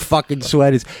your own fucking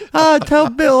sweaters. Tell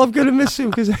Bill I'm going to miss him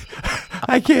because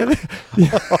I can't.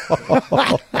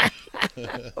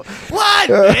 What,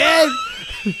 man?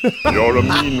 You're a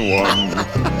mean one,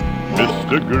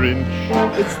 Mr. Grinch.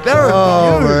 It's therapy.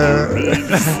 Oh, man.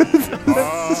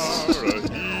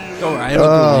 Don't worry, I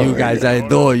don't do you guys. I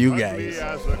adore you guys.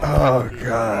 Oh,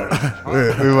 God.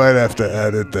 We might have to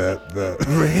edit that.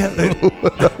 Really?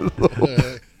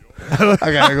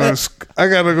 I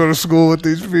gotta go to school with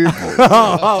these people.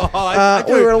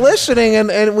 We were listening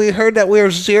and we heard that we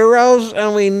were zeros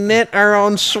and we knit our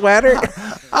own sweater.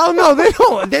 Oh no, they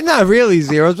don't. They're not really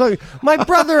zeros. My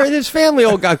brother and his family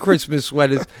all got Christmas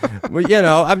sweaters. But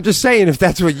I'm just saying if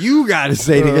that's what you got to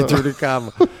say to get through the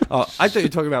comma. I thought you were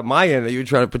talking about my end that you were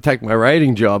trying to protect my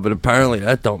writing job, but apparently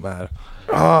that don't matter.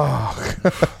 Oh.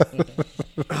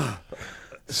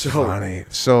 funny.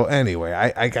 So anyway,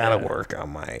 I gotta work on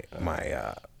my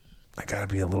I gotta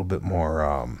be a little bit more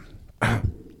I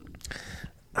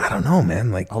don't know,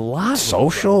 man, like a lot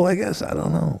social, I guess. I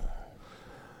don't know.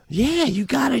 Yeah, you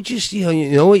gotta just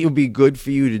you know what would be good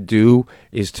for you to do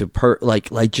is to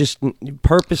just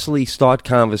purposely start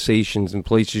conversations in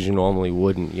places you normally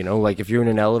wouldn't. You know, like if you're in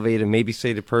an elevator, maybe say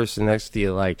to the person next to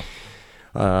you like,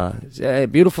 hey,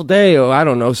 "Beautiful day," or I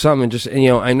don't know, something. Just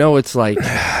I know it's like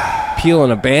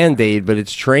peeling a Band-Aid, but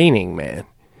it's training, man.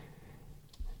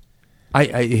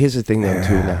 I here's the thing though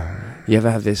too. Now, you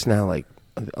ever have this now? Like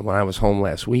when I was home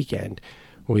last weekend,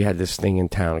 we had this thing in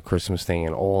town, a Christmas thing,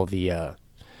 and all the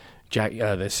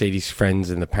Sadie's friends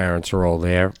and the parents are all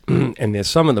there, and there's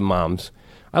some of the moms.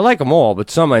 I like them all, but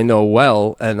some I know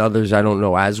well, and others I don't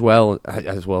know as well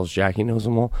as Jackie knows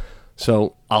them all.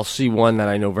 So I'll see one that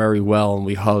I know very well, and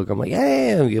we hug. I'm like,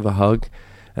 hey, I'll give a hug,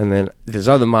 and then there's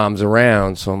other moms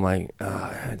around, so I'm like,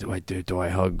 do I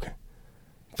hug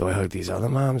these other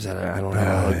moms that I don't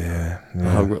have a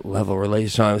hug level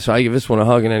relation? So I give this one a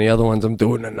hug, and then the other ones I'm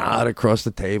doing a nod across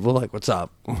the table, like, what's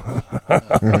up?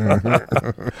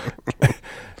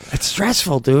 It's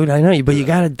stressful, dude. I know you, but you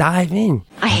got to dive in.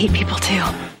 I hate people too.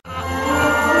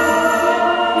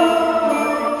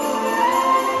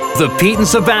 The Pete and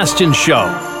Sebastian Show.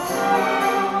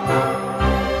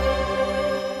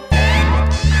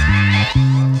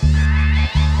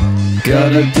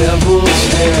 Got a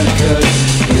devil's haircut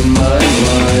in my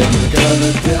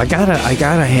mind. I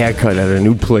got a haircut at a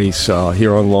new place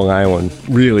here on Long Island.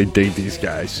 Really dig these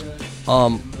guys.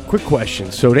 Quick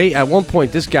question. So at one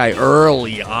point, this guy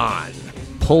early on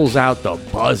pulls out the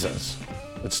buzzers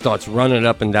and starts running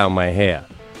up and down my hair.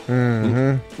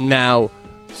 Mm-hmm. Now,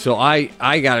 so I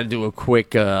got to do a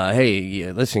quick,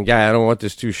 hey, listen, guy, I don't want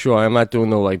this too short. I'm not doing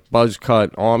no like buzz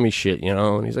cut army shit, you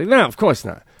know? And he's like, no, of course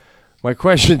not. My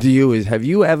question to you is, have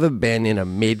you ever been in a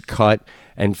mid-cut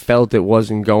and felt it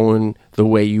wasn't going the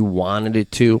way you wanted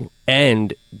it to?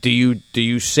 And do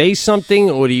you say something,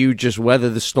 or do you just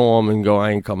weather the storm and go, I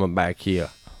ain't coming back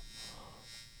here?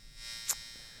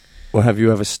 Or have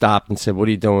you ever stopped and said, what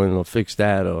are you doing? Or fix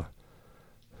that? Or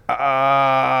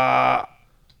I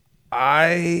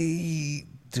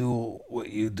do what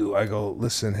you do. I go,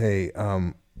 listen, hey,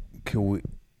 can we...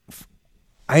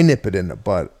 I nip it in the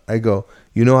bud. I go,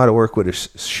 you know how to work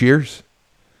with shears?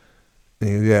 And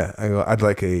you, yeah. I go, I'd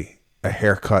like a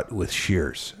haircut with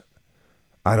shears.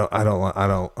 I don't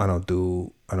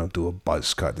do a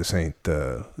buzz cut. This ain't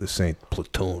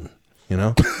Platoon, you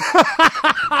know?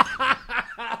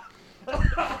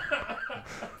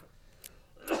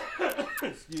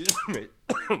 Excuse me.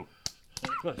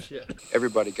 Oh, shit.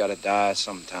 Everybody gotta die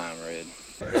sometime, Red.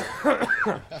 God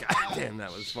damn,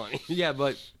 that was funny. Yeah,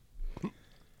 but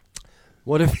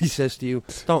what if he says to you,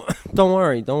 don't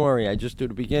worry, I just do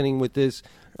the beginning with this,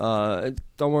 don't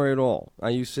worry at all. I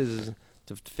use scissors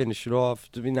to finish it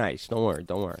off, to be nice, don't worry.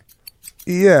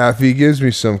 Yeah, if he gives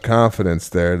me some confidence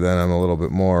there, then I'm a little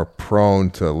bit more prone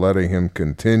to letting him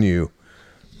continue.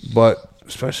 But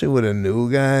especially with a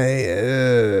new guy,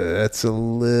 that's a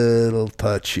little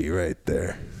touchy right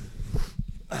there.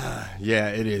 Yeah,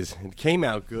 it is. It came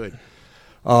out good.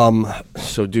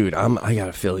 So, dude, I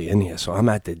gotta fill you in here. So I'm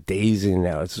at the Days Inn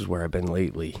now. This is where I've been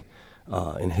lately,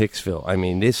 in Hicksville. I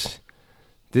mean, this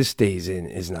Days Inn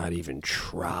is not even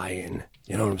trying.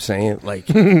 You know what I'm saying? Like,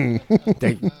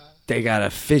 they got a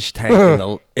fish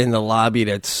tank in the lobby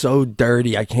that's so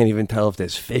dirty I can't even tell if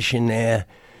there's fish in there.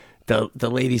 The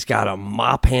lady's got a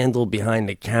mop handle behind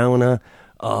the counter.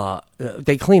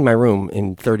 They cleaned my room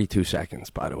in 32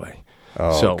 seconds, by the way.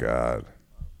 Oh, God.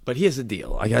 But here's the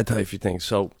deal. I got to tell you a few things.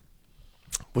 So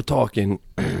we're talking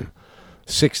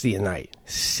 $60 a night.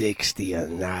 $60 a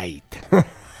night.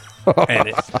 And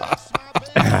it's,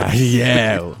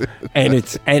 yeah. And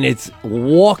it's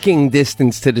walking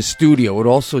distance to the studio. It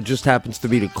also just happens to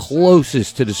be the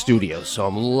closest to the studio. So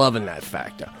I'm loving that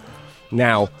factor.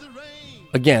 Now,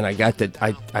 again, I got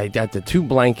the 2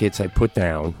 blankets I put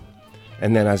down.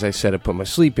 And then, as I said, I put my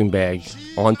sleeping bag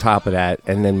on top of that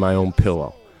and then my own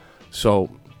pillow.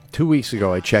 So 2 weeks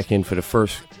ago, I check in for the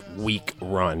first week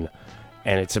run,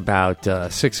 and it's about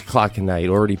 6 o'clock at night,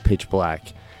 already pitch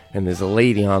black, and there's a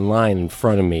lady online in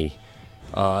front of me.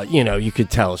 You could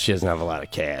tell she doesn't have a lot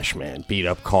of cash, man. Beat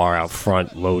up car out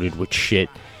front, loaded with shit,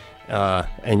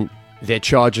 and they're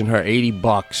charging her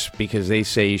 $80 because they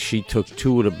say she took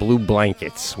 2 of the blue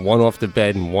blankets, one off the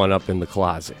bed and one up in the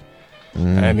closet.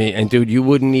 I mean, and dude, you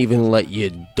wouldn't even let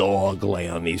your dog lay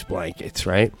on these blankets,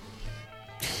 right?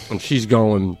 And she's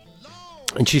going,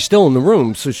 and she's still in the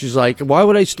room, so she's like, why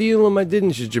would I steal them? I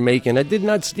didn't. She's Jamaican. I did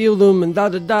not steal them, and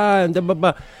da-da-da, and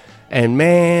da-ba-ba. And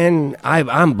man, I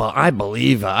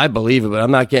believe it, but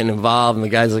I'm not getting involved. And the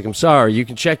guy's like, I'm sorry, you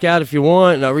can check out if you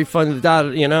want, and I'll refund the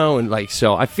dollar, and like,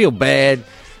 so I feel bad,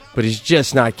 but he's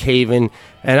just not caving.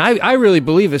 And I really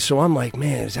believe it, so I'm like,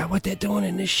 man, is that what they're doing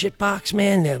in this shit box,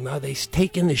 man? Are they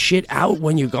taking the shit out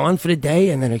when you're gone for the day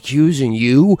and then accusing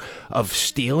you of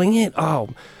stealing it?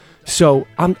 Oh, so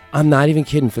I'm not even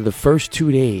kidding. For the first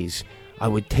 2 days, I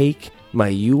would take my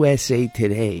USA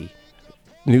Today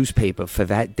newspaper for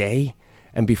that day,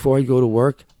 and before I go to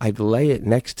work, I'd lay it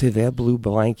next to their blue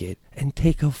blanket and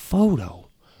take a photo,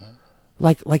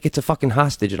 like it's a fucking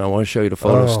hostage, and I want to show you the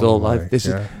photo still alive.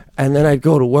 And then I'd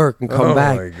go to work and come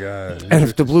back. Oh my God! And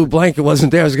if the blue blanket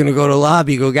wasn't there, I was going to go to the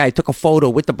lobby. Go, guy, I took a photo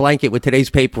with the blanket with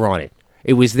today's paper on it.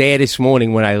 It was there this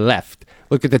morning when I left.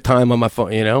 Look at the time on my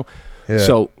phone. Yeah.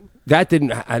 So I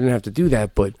didn't have to do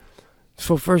that, but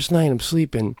so first night I'm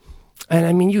sleeping. And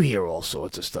I mean, you hear all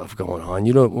sorts of stuff going on.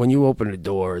 When you open the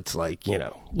door, it's like,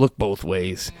 look both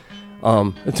ways.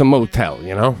 It's a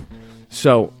motel,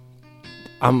 So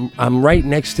I'm right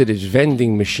next to this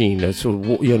vending machine. That's the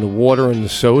water and the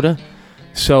soda.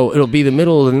 So it'll be the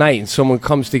middle of the night, and someone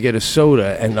comes to get a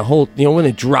soda, and the whole, when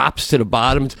it drops to the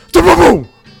bottom, it's boom.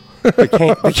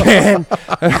 The can.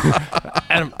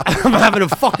 And I'm having a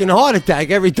fucking heart attack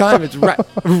every time. It's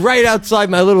right outside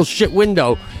my little shit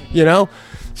window,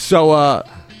 So,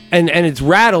 and it's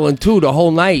rattling, too, the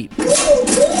whole night.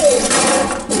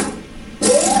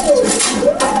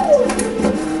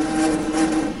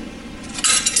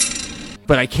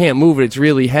 But I can't move it. It's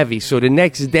really heavy. So the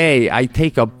next day, I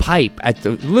take a pipe.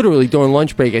 Literally during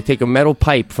lunch break, I take a metal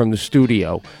pipe from the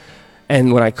studio.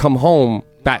 And when I come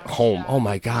back home, oh,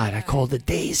 my God, I call the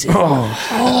days in. Oh,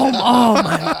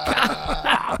 my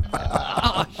God.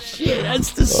 Oh, shit,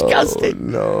 that's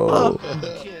disgusting. Oh,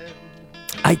 no.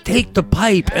 I take the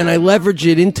pipe and I leverage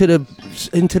it into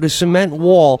the cement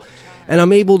wall, and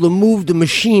I'm able to move the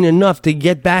machine enough to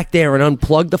get back there and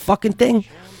unplug the fucking thing,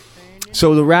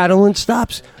 so the rattling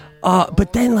stops.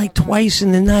 But then, like twice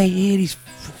in the night, you hear these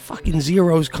fucking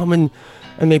zeros coming,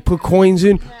 and they put coins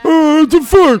in. It's a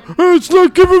fuck. It's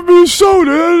not giving me a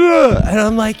soda. And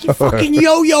I'm like, you fucking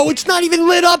yo-yo. It's not even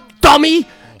lit up, dummy.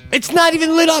 It's not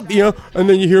even lit up, And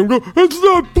then you hear him go, it's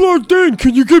not plugged in.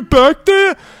 Can you get back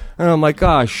there? And I'm like,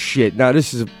 oh, shit. Now,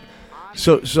 this is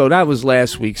so that was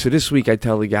last week. So this week I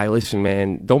tell the guy, listen,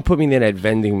 man, don't put me near that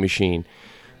vending machine.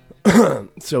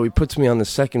 So he puts me on the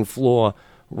second floor,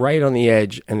 right on the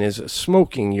edge, and there's a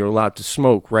smoking. You're allowed to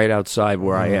smoke right outside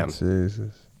where I am.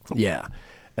 Jesus. Yeah.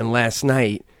 And last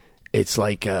night, it's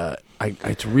like,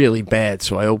 it's really bad.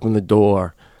 So I open the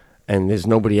door, and there's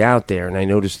nobody out there. And I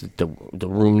noticed that the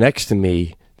room next to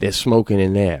me, they're smoking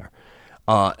in there.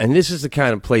 And this is the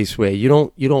kind of place where you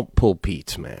don't pull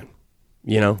Pete's, man.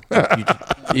 You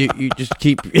just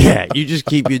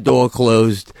keep your door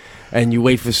closed, and you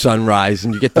wait for sunrise,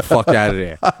 and you get the fuck out of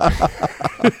there.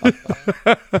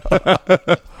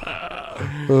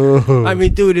 I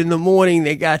mean, dude, in the morning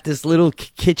they got this little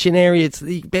kitchen area.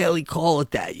 You barely call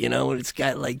it that, and it's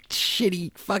got like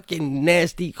shitty, fucking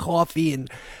nasty coffee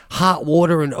and hot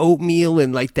water and oatmeal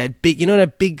and like that big,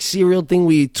 that big cereal thing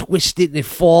where you twist it and it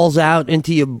falls out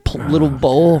into your little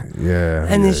bowl. Yeah.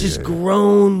 And there's just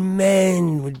grown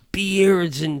men with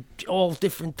beards and all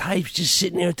different types just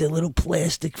sitting there with their little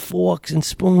plastic forks and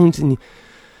spoons, and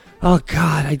oh,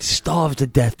 God, I'd starve to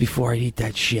death before I'd eat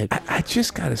that shit. I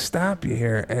just got to stop you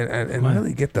here and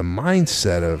really get the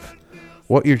mindset of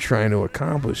what you're trying to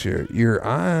accomplish here. You're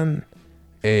on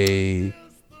a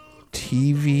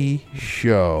TV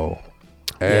show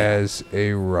as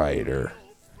a writer.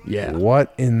 Yeah.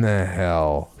 What in the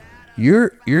hell?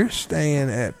 You're staying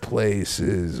at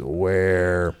places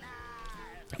where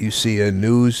you see a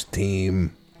news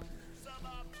team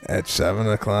at 7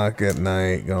 o'clock at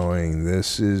night going,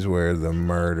 this is where the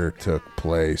murder took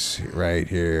place, right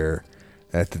here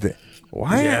at the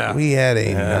why aren't we at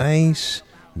a nice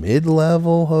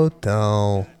mid-level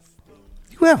hotel?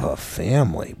 You have a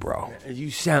family, bro.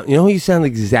 You sound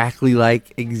exactly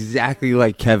like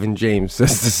Kevin James.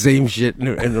 Says the same shit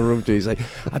in the room too. He's like,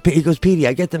 he goes, Petey,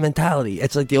 I get the mentality.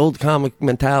 It's like the old comic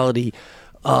mentality.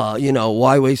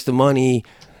 Why waste the money?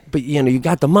 But, you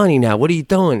got the money now. What are you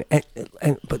doing?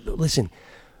 But listen,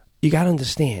 you got to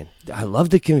understand, I love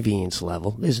the convenience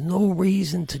level. There's no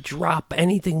reason to drop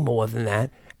anything more than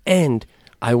that. And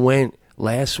I went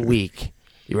last week.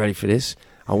 You ready for this?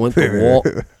 I went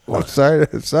to I'm sorry, I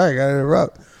got to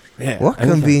interrupt. Yeah, what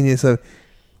convenience?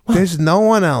 There's no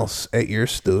one else at your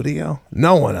studio.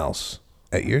 No one else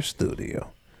at your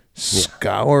studio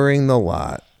scouring the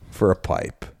lot for a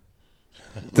pipe.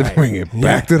 to bring it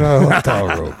back to the hotel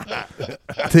room,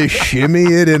 to shimmy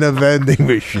it in a vending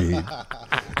machine,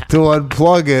 to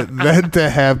unplug it, then to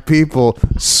have people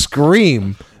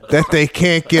scream that they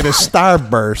can't get a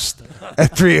Starburst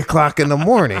at 3 o'clock in the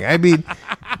morning. I mean,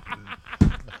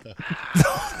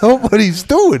 nobody's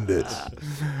doing this.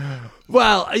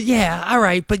 Well, yeah, all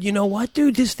right, but you know what,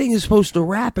 dude? This thing is supposed to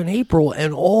wrap in April,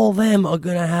 and all of them are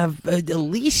going to have the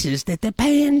leases that they're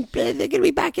paying. They're going to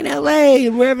be back in L.A.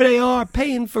 and wherever they are,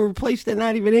 paying for a place they're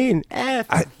not even in.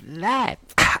 That.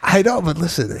 I know, but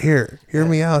listen, hear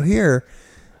me out here.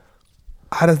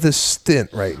 Out of this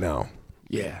stint right now,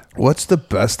 yeah, what's the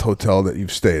best hotel that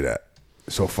you've stayed at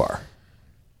so far?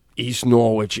 East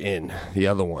Norwich Inn, the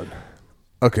other one.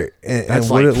 Okay, and That's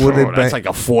like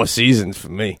a 4 seasons for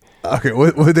me. Okay,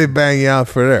 what did they bang you out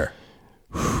for there?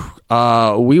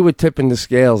 We were tipping the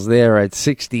scales there at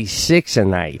 66 a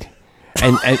night.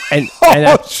 And at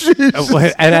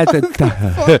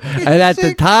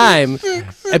the time,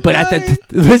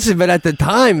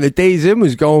 the Days Inn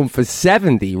was going for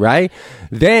 70, right?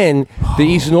 Then the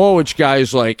East Norwich guy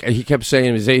is like, he kept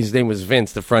saying his name was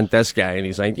Vince, the front desk guy, and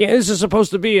he's like, yeah, this is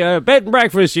supposed to be a bed and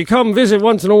breakfast. You come visit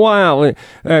once in a while.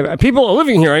 People are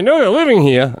living here. I know they're living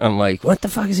here. I'm like, what the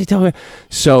fuck is he talking?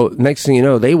 So next thing you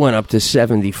know, they went up to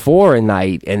 74 a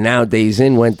night, and now Days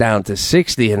Inn went down to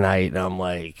 60 a night. And I'm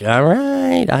like, all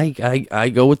right, I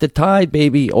go with the tide,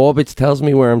 baby. Orbitz tells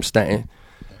me where I'm staying.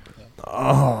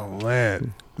 Oh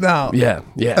man, now yeah.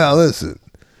 Now listen,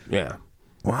 yeah.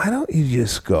 Why don't you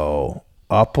just go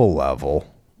up a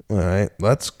level? All right,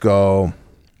 let's go.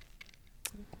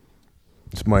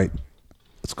 Let's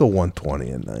go 120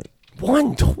 a night.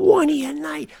 120 a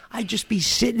night. I'd just be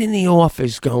sitting in the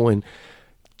office going,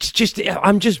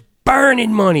 I'm just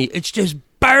burning money. It's just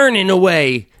burning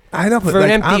away. I know, but for an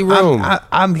empty room.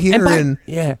 I'm hearing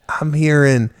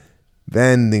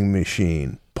vending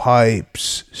machine,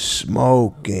 pipes,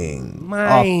 smoking,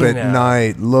 up at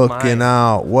night, looking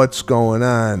out, what's going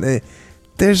on.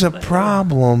 There's a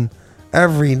problem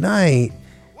every night.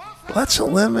 Let's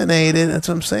eliminate it. That's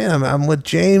what I'm saying. I'm with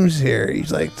James here.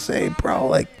 He's like, say, bro,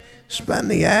 like,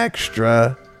 spend the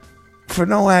extra for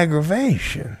no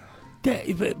aggravation.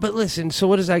 But listen, so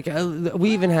what is that?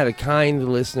 We even had a kind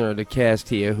listener of the cast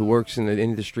here who works in the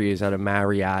industry, is at a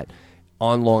Marriott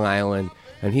on Long Island,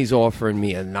 and he's offering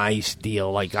me a nice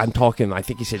deal. Like, I'm talking, I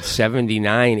think he said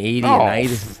 79, 80 a night.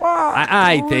 Fuck.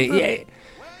 I think,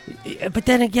 yeah. But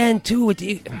then again, too,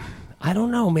 I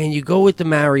don't know, man. You go with the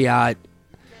Marriott,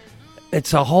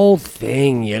 it's a whole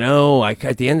thing, you know. Like,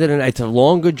 at the end of the night, it's a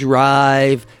longer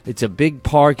drive. It's a big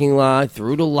parking lot,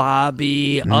 through the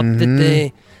lobby, up the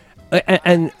thing.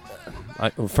 And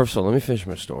first of all, let me finish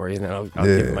my story, and then I'll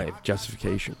give my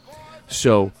justification.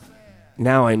 So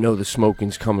now I know the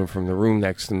smoking's coming from the room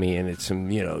next to me, and it's some,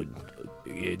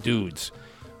 dudes.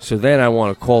 So then I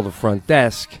want to call the front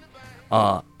desk.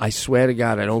 I swear to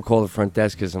God, I don't call the front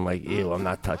desk because I'm like, ew, I'm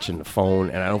not touching the phone,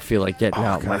 and I don't feel like getting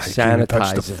out my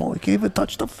sanitizer. You can't even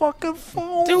touch the fucking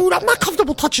phone. Dude, I'm not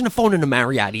comfortable touching the phone in the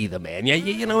Marriott either, man. Yeah,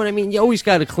 you know what I mean? You always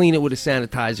got to clean it with a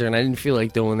sanitizer, and I didn't feel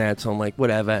like doing that, so I'm like,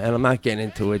 whatever, and I'm not getting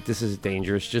into it. This is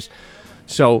dangerous.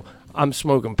 So I'm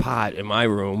smoking pot in my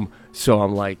room, so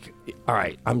I'm like, all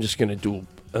right, I'm just going to do,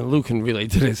 and Luke can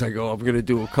relate to this, I'm going to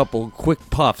do a couple quick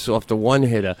puffs off the one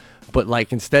hitter. But,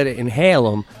 like, instead of inhale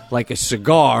them like a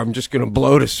cigar, I'm just going to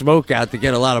blow the smoke out to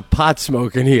get a lot of pot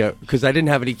smoke in here. Because I didn't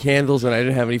have any candles and I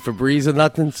didn't have any Febreze or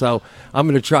nothing. So I'm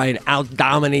going to try and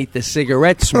out-dominate the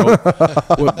cigarette smoke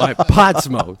with my pot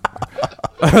smoke.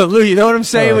 Lou, you know what I'm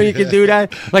saying when you can do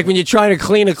that? Like when you're trying to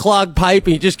clean a clogged pipe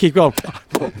and you just keep going.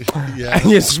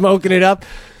 And you're smoking it up.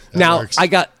 Now, works. I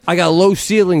got low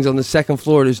ceilings on the second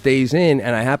floor of this Days Inn,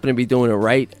 and I happen to be doing it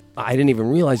right. I didn't even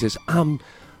realize this. I'm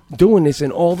doing this,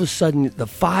 and all of a sudden the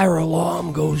fire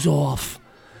alarm goes off,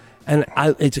 and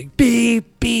it's like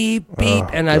beep beep beep,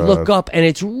 and I look up and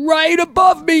it's right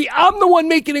above me. I'm the one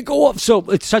making it go off. So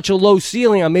it's such a low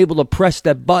ceiling, I'm able to press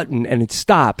that button and it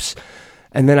stops,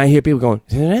 and then I hear people going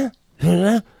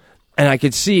and I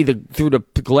could see through the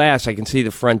glass, I can see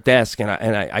the front desk, and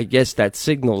I guess that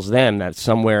signals them that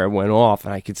somewhere it went off,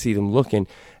 and I could see them looking,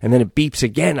 and then it beeps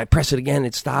again. I press it again,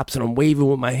 it stops, and I'm waving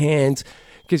with my hands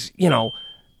because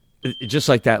just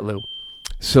like that, Lou.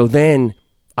 So then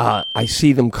I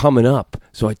see them coming up.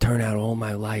 So I turn out all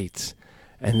my lights.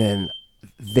 And then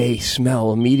they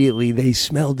smell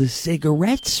the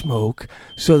cigarette smoke.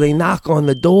 So they knock on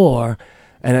the door.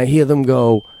 And I hear them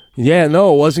go, yeah,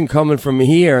 no, it wasn't coming from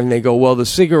here. And they go, well, the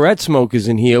cigarette smoke is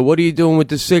in here. What are you doing with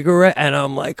the cigarette? And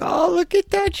I'm like, oh, look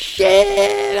at that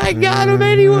shit. I got him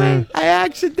anyway. I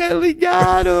accidentally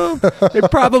got him. They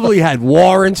probably had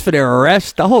warrants for their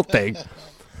arrest, the whole thing.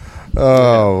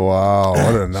 Oh, wow.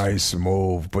 What a nice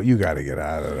move. But you got to get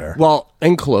out of there. Well,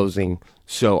 in closing,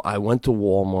 so I went to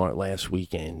Walmart last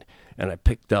weekend, and I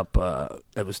picked up,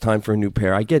 it was time for a new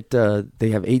pair. I get, they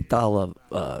have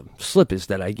 $8 slippers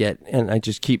that I get, and I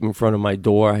just keep in front of my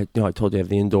door. I told you I have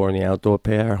the indoor and the outdoor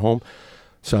pair at home.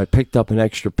 So I picked up an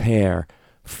extra pair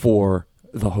for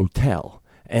the hotel,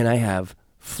 and I have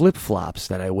flip-flops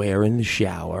that I wear in the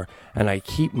shower, and I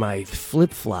keep my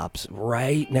flip-flops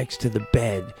right next to the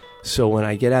bed, so when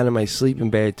I get out of my sleeping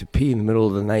bag to pee in the middle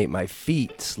of the night, my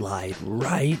feet slide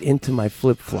right into my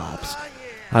flip-flops.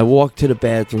 I walk to the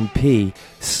bathroom, pee,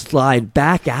 slide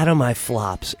back out of my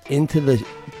flops into the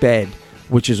bed,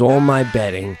 which is all my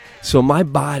bedding, so my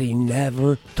body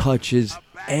never touches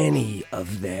any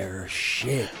of their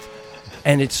shit.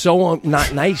 And it's so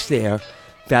not nice there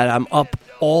that I'm up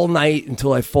all night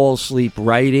until I fall asleep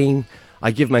writing. I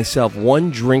give myself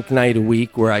one drink night a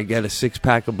week where I get a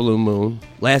 6-pack of Blue Moon.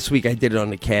 Last week I did it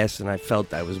on the cast, and I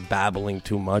felt I was babbling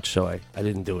too much, so I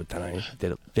didn't do it tonight.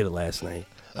 Did it last night.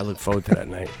 I look forward to that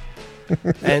night.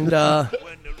 And I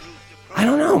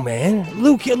don't know, man.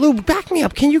 Lou, back me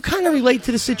up. Can you kind of relate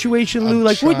to the situation, Lou?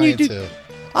 Like, wouldn't you do? To.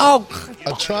 Oh,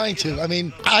 I'm trying to. I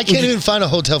mean, I can't even find a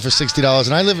hotel for $60,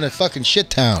 and I live in a fucking shit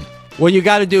town. What you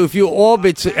got to do, if you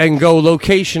orbit and go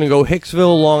location and go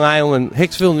Hicksville, Long Island,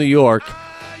 Hicksville, New York,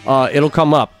 it'll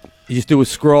come up. You just do a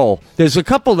scroll. There's a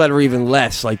couple that are even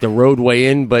less, like the Roadway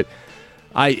Inn, but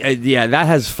that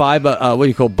has 5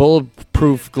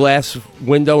 bulletproof glass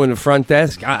window in the front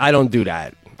desk. I don't do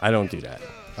that. I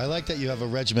like that you have a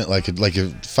regiment like a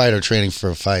fighter training for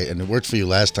a fight, and it worked for you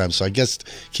last time, so I guess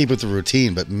keep it the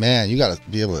routine, but man, you got to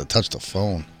be able to touch the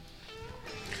phone.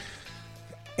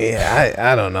 Yeah,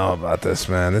 I don't know about this,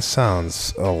 man. This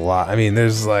sounds a lot. I mean,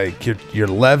 there's like you're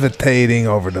levitating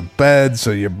over the bed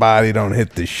so your body don't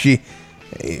hit the sheet.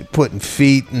 You're putting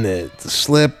feet in the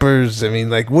slippers. I mean,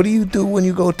 like, what do you do when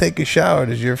you go take a shower?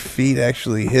 Does your feet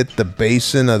actually hit the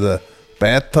basin of the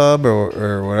bathtub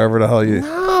or whatever the hell you...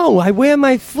 No, I wear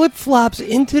my flip-flops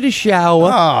into the shower.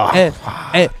 Oh.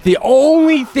 And the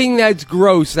only thing that's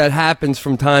gross that happens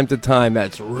from time to time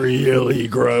that's really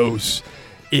gross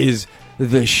is...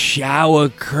 the shower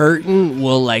curtain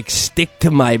will like stick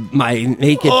to my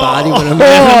naked body when I'm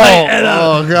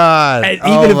oh god! And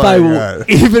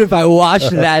even if I wash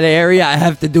that area, I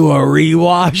have to do a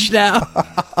rewash now.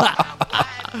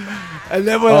 And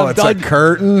then when I'm done, a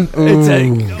curtain.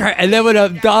 And then when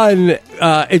I'm done,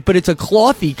 but it's a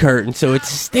clothy curtain, so it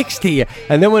sticks to you.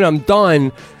 And then when I'm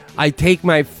done, I take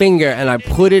my finger and I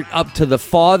put it up to the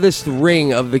farthest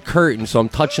ring of the curtain, so I'm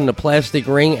touching the plastic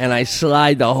ring, and I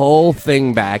slide the whole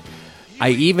thing back.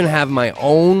 I even have my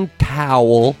own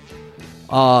towel.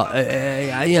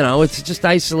 It's just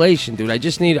isolation, dude. I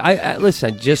just need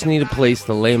a place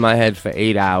to lay my head for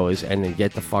 8 hours and then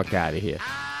get the fuck out of here.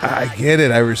 I get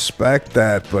it. I respect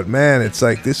that. But, man, it's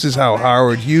like this is how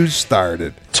Howard Hughes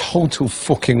started. Total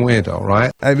fucking weirdo,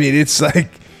 right? I mean, it's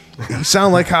like... You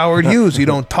sound like Howard Hughes. You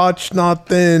don't touch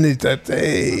nothing. Is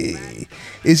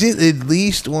it at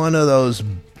least one of those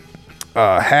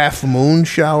half moon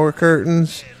shower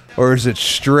curtains, or is it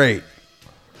straight?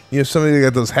 You know, somebody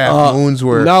got those half moons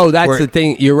where... No, that's the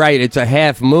thing. You're right. It's a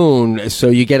half moon, so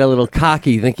you get a little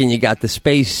cocky thinking you got the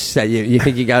space. You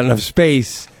think you got enough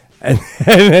space, and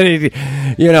then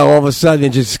all of a sudden it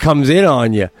just comes in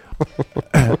on you.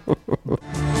 I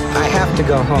have to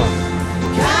go home.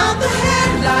 Count the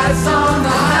headlights on the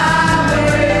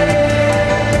highway.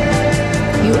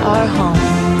 You are home.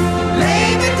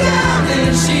 Lay me down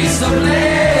in sheets of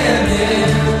linen.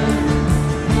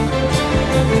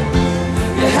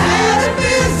 You had a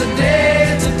busy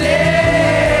day today.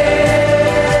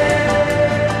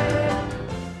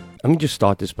 Let me just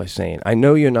start this by saying, I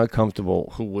know you're not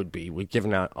comfortable, who would be, with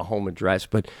giving out a home address,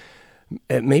 but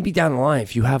maybe down the line,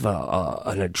 if you have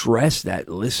an address that,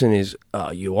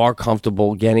 you are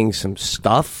comfortable getting some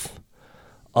stuff,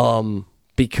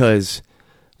 because,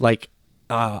 like,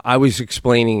 I was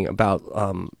explaining about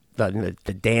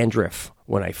the dandruff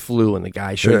when I flew, and the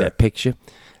guy showed that picture,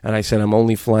 and I said I'm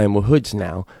only flying with hoods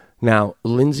now. Now,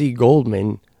 Lindsay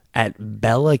Goldman at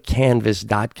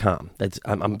bellacanvas.com.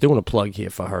 I'm doing a plug here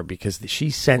for her because she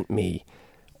sent me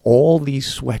all these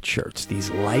sweatshirts, these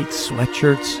light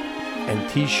sweatshirts and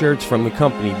T-shirts from the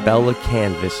company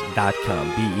bellacanvas.com,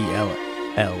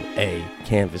 BELLA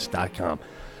canvas.com,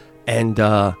 and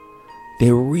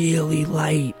they're really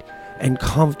light and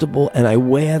comfortable, and I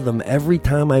wear them every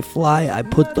time I fly. I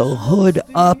put the hood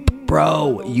up,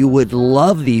 bro. You would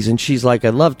love these. And she's like,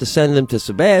 I'd love to send them to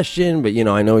Sebastian, but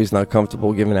I know he's not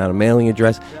comfortable giving out a mailing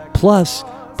address. Plus,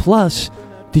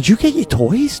 did you get your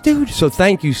toys, dude? So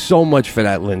thank you so much for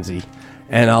that, Lindsay.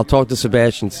 And I'll talk to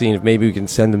Sebastian, seeing if maybe we can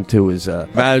send him to his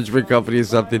management company or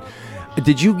something.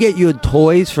 Did you get your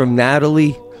toys from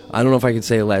Natalie? I don't know if I can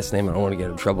say her last name. I don't want to get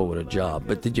in trouble with a job.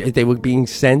 But they were being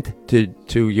sent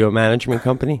to your management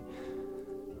company?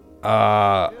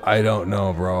 I don't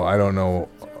know, bro. I don't know.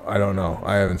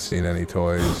 I haven't seen any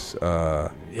toys.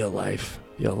 Your life.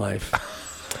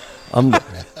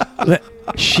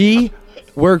 She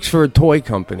works for a toy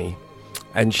company.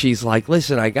 And she's like,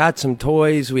 listen, I got some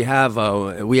toys. We have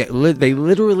they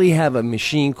literally have a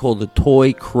machine called the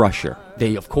Toy Crusher.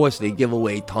 Of course, they give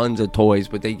away tons of toys,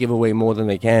 but they give away more than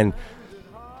they can.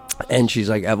 And she's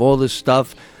like, I have all this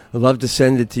stuff. I'd love to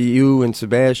send it to you and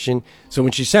Sebastian. So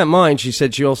when she sent mine, she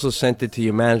said she also sent it to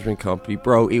your management company.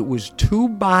 Bro, it was 2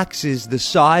 boxes the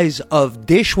size of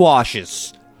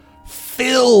dishwashers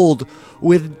filled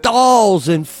with dolls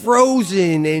and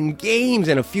Frozen and games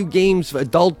and a few games,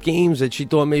 adult games that she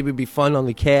thought maybe would be fun on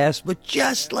the cast. But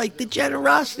just like the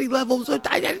generosity levels,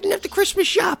 I didn't have to Christmas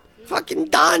shop. Fucking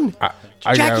done.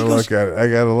 I gotta look at it. I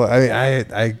gotta look.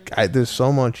 I there's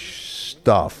so much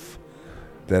stuff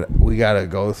that we gotta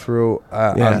go through.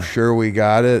 I'm sure we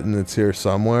got it and it's here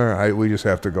somewhere. We just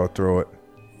have to go through it.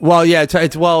 Well, yeah,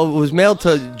 it was mailed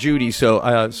to Judy,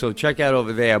 so check out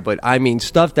over there. But I mean,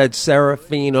 stuff that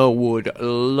Serafina would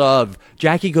love.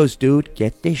 Jackie goes, dude,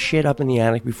 get this shit up in the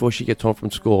attic before she gets home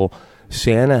from school.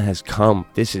 Santa has come.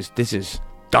 This is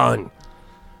done.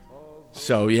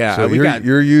 So yeah, so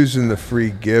you're using the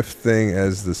free gift thing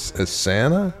as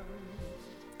Santa,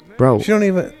 bro. She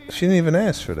didn't even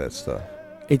ask for that stuff.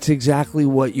 It's exactly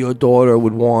what your daughter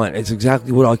would want. It's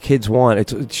exactly what our kids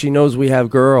want. She knows we have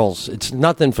girls. It's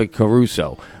nothing for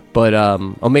Caruso, but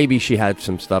or maybe she had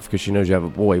some stuff because she knows you have a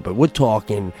boy. But we're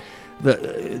talking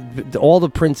all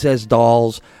the princess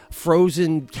dolls,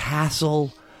 Frozen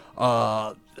castle,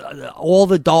 all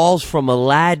the dolls from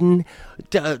Aladdin,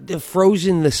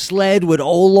 Frozen the sled with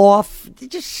Olaf,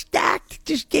 just stacked,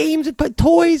 just games and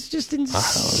toys, just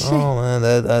insane. I don't know, man.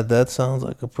 That sounds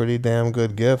like a pretty damn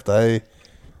good gift.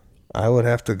 I would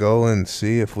have to go and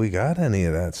see if we got any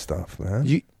of that stuff, man.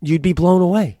 You'd be blown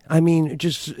away. I mean,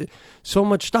 just so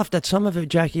much stuff that some of it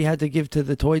Jackie had to give to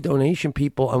the toy donation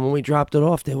people, and when we dropped it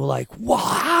off, they were like,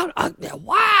 wow.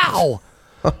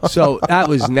 So that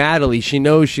was Natalie. She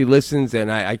knows, she listens,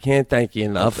 and I can't thank you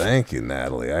enough. Well, thank you,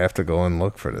 Natalie. I have to go and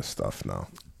look for this stuff now.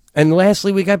 And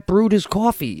lastly, we got Brewers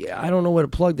Coffee. I don't know where to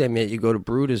plug them yet. You go to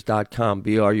brewers.com,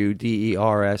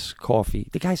 BRUDERS coffee.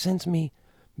 The guy sends me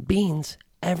beans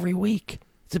every week.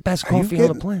 It's the best coffee on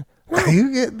the planet. Are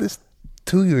you getting this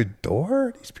to your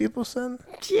door? These people send?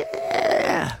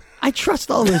 Yeah. I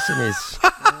trust our listeners.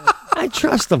 I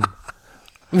trust them.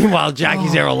 Meanwhile,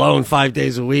 Jackie's there alone 5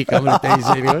 days a week. I'm going to days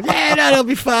anyway. Yeah, no, it'll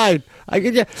be fine.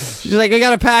 She's like, I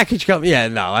got a package coming. Yeah,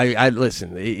 no, I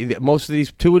listen.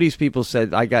 Two of these people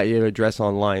said, I got your address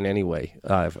online anyway.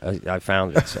 I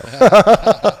found it. So,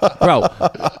 bro,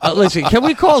 listen, can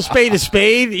we call spade a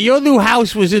spade? Your new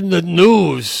house was in the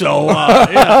news, so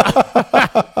yeah.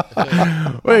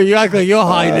 Wait, you act like you're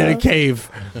hiding in a cave.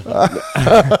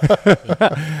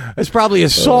 There's probably a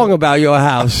song about your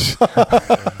house.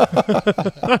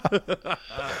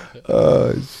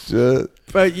 Oh shit.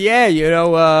 But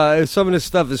yeah, some of this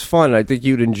stuff is fun. I think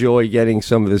you'd enjoy getting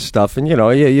some of this stuff, and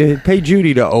you pay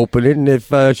Judy to open it, and if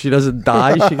she doesn't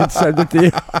die, she can send it to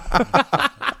you.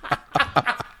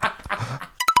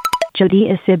 Judy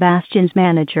is Sebastian's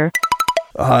manager.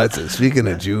 Speaking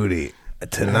of Judy,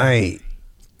 tonight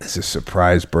is a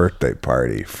surprise birthday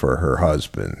party for her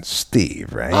husband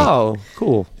Steve. Right? Oh,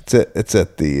 cool. It's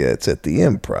at the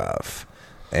Improv.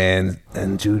 And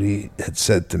Judy had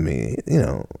said to me,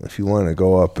 if you want to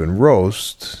go up and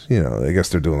roast, I guess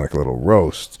they're doing like a little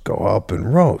roast, go up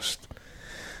and roast.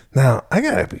 Now, I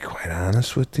got to be quite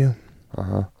honest with you.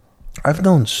 Uh-huh. I've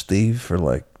known Steve for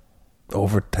like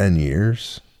over 10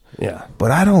 years. Yeah.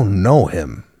 But I don't know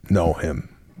him. I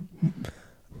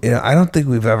don't think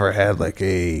we've ever had like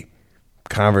a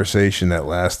conversation that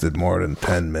lasted more than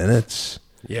 10 minutes.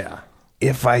 Yeah.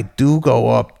 If I do go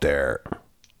up there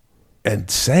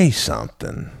and say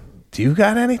something, do you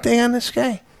got anything on this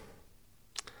guy?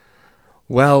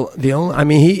 Well,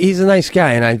 he's a nice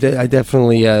guy, and I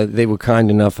definitely, they were kind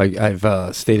enough.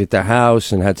 I've stayed at their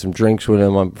house and had some drinks with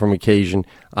him from occasion.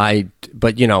 I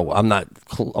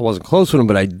wasn't close with him,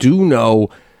 but I do know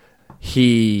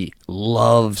he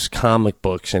loves comic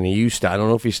books, and he used to. I don't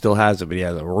know if he still has it, but he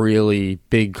has a really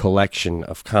big collection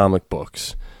of comic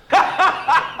books.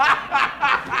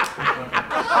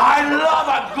 I love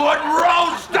a good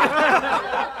roast.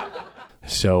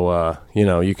 So,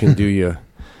 you can you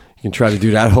can try to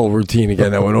do that whole routine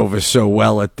again that went over so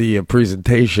well at the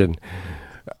presentation.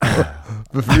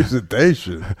 The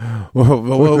presentation. what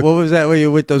was that? Where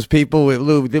you with those people? With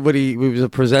Lou? He was a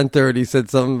presenter, and he said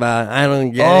something about I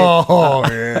don't get it. Oh,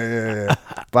 yeah.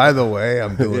 By the way,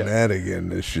 I'm doing that again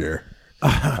this year.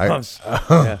 I'm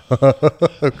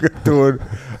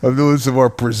doing some more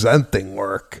presenting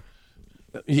work.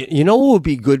 You know what would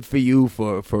be good for you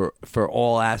for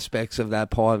all aspects of that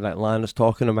part that line is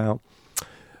talking about?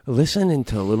 Listening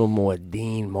to a little more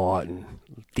Dean Martin.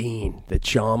 Dean, the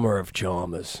charmer of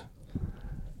charmers.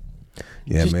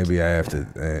 Yeah, maybe I have to.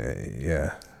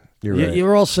 Yeah, you're right.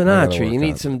 You're all Sinatra. You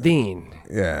need some Dean.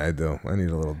 Yeah, I do. I need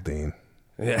a little Dean.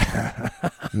 Yeah.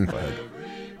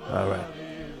 All right.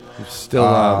 Still.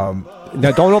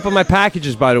 Now, don't open my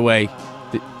packages. By the way,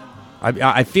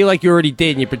 I feel like you already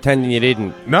did, and you're pretending you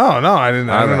didn't. No, I didn't.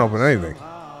 I didn't open anything.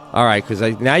 All right, because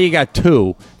now you got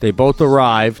 2. They both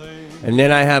arrived, and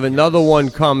then I have another one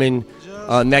coming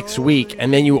next week,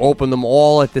 and then you open them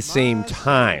all at the same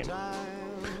time.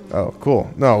 Oh, cool.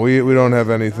 No, we don't have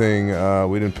anything.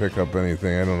 We didn't pick up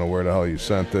anything. I don't know where the hell you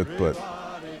sent it, but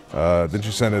did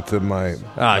you send it to my...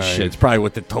 shit, it's probably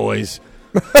with the toys.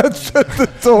 The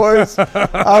toys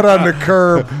out on the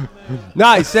curb. No,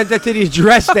 I sent that to the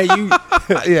address that you...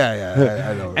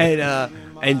 I know.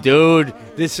 And dude,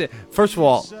 this... First of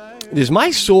all, is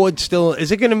my sword still...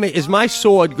 Is my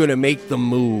sword going to make the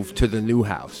move to the new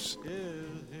house?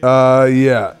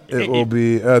 Yeah, it will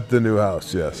be at the new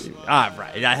house, yes.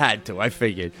 Right, I had to. I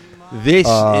figured. This...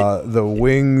 the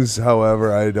wings,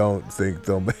 however, I don't think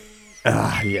they'll make...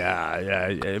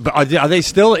 Yeah. But are they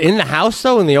still in the house,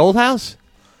 though, in the old house?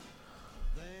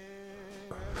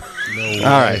 No way.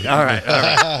 All right.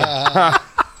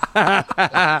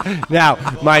 Now,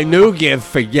 my new gift,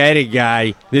 forget it,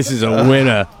 guy. This is a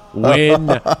winner.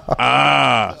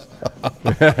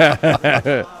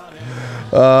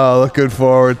 Looking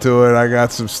forward to it. I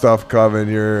got some stuff coming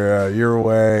your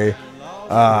way.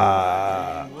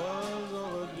 Yeah,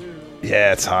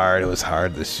 it's hard. It was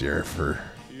hard this year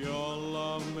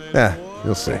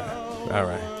you'll see.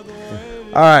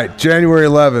 All right, January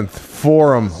 11th,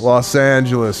 Forum, Los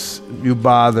Angeles. You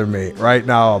bother me. Right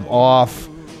now I'm off.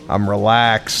 I'm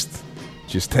relaxed.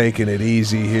 Just taking it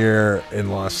easy here in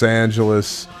Los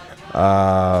Angeles.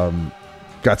 Got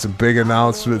some big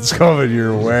announcements coming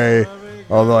your way.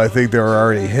 Although I think they were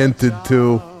already hinted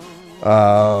to.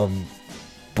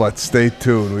 But stay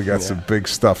tuned. We got some big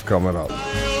stuff coming up.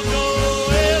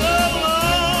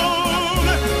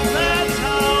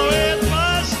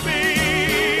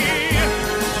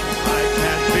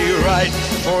 Right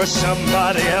for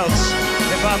somebody else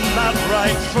if I'm not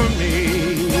right for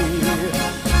me.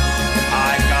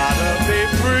 I gotta be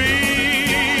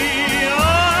free.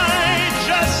 I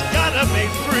just gotta be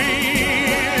free.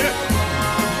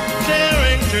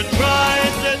 Daring to try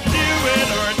to do it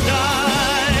or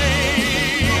die.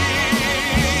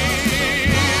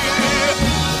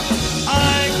 I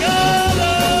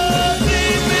gotta be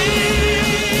me.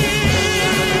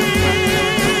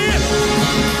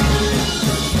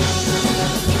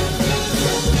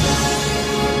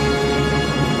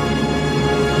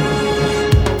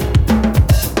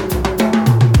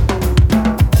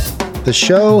 The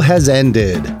show has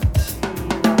ended.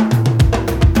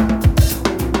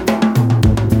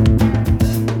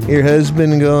 Your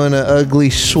husband going to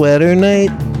ugly sweater night?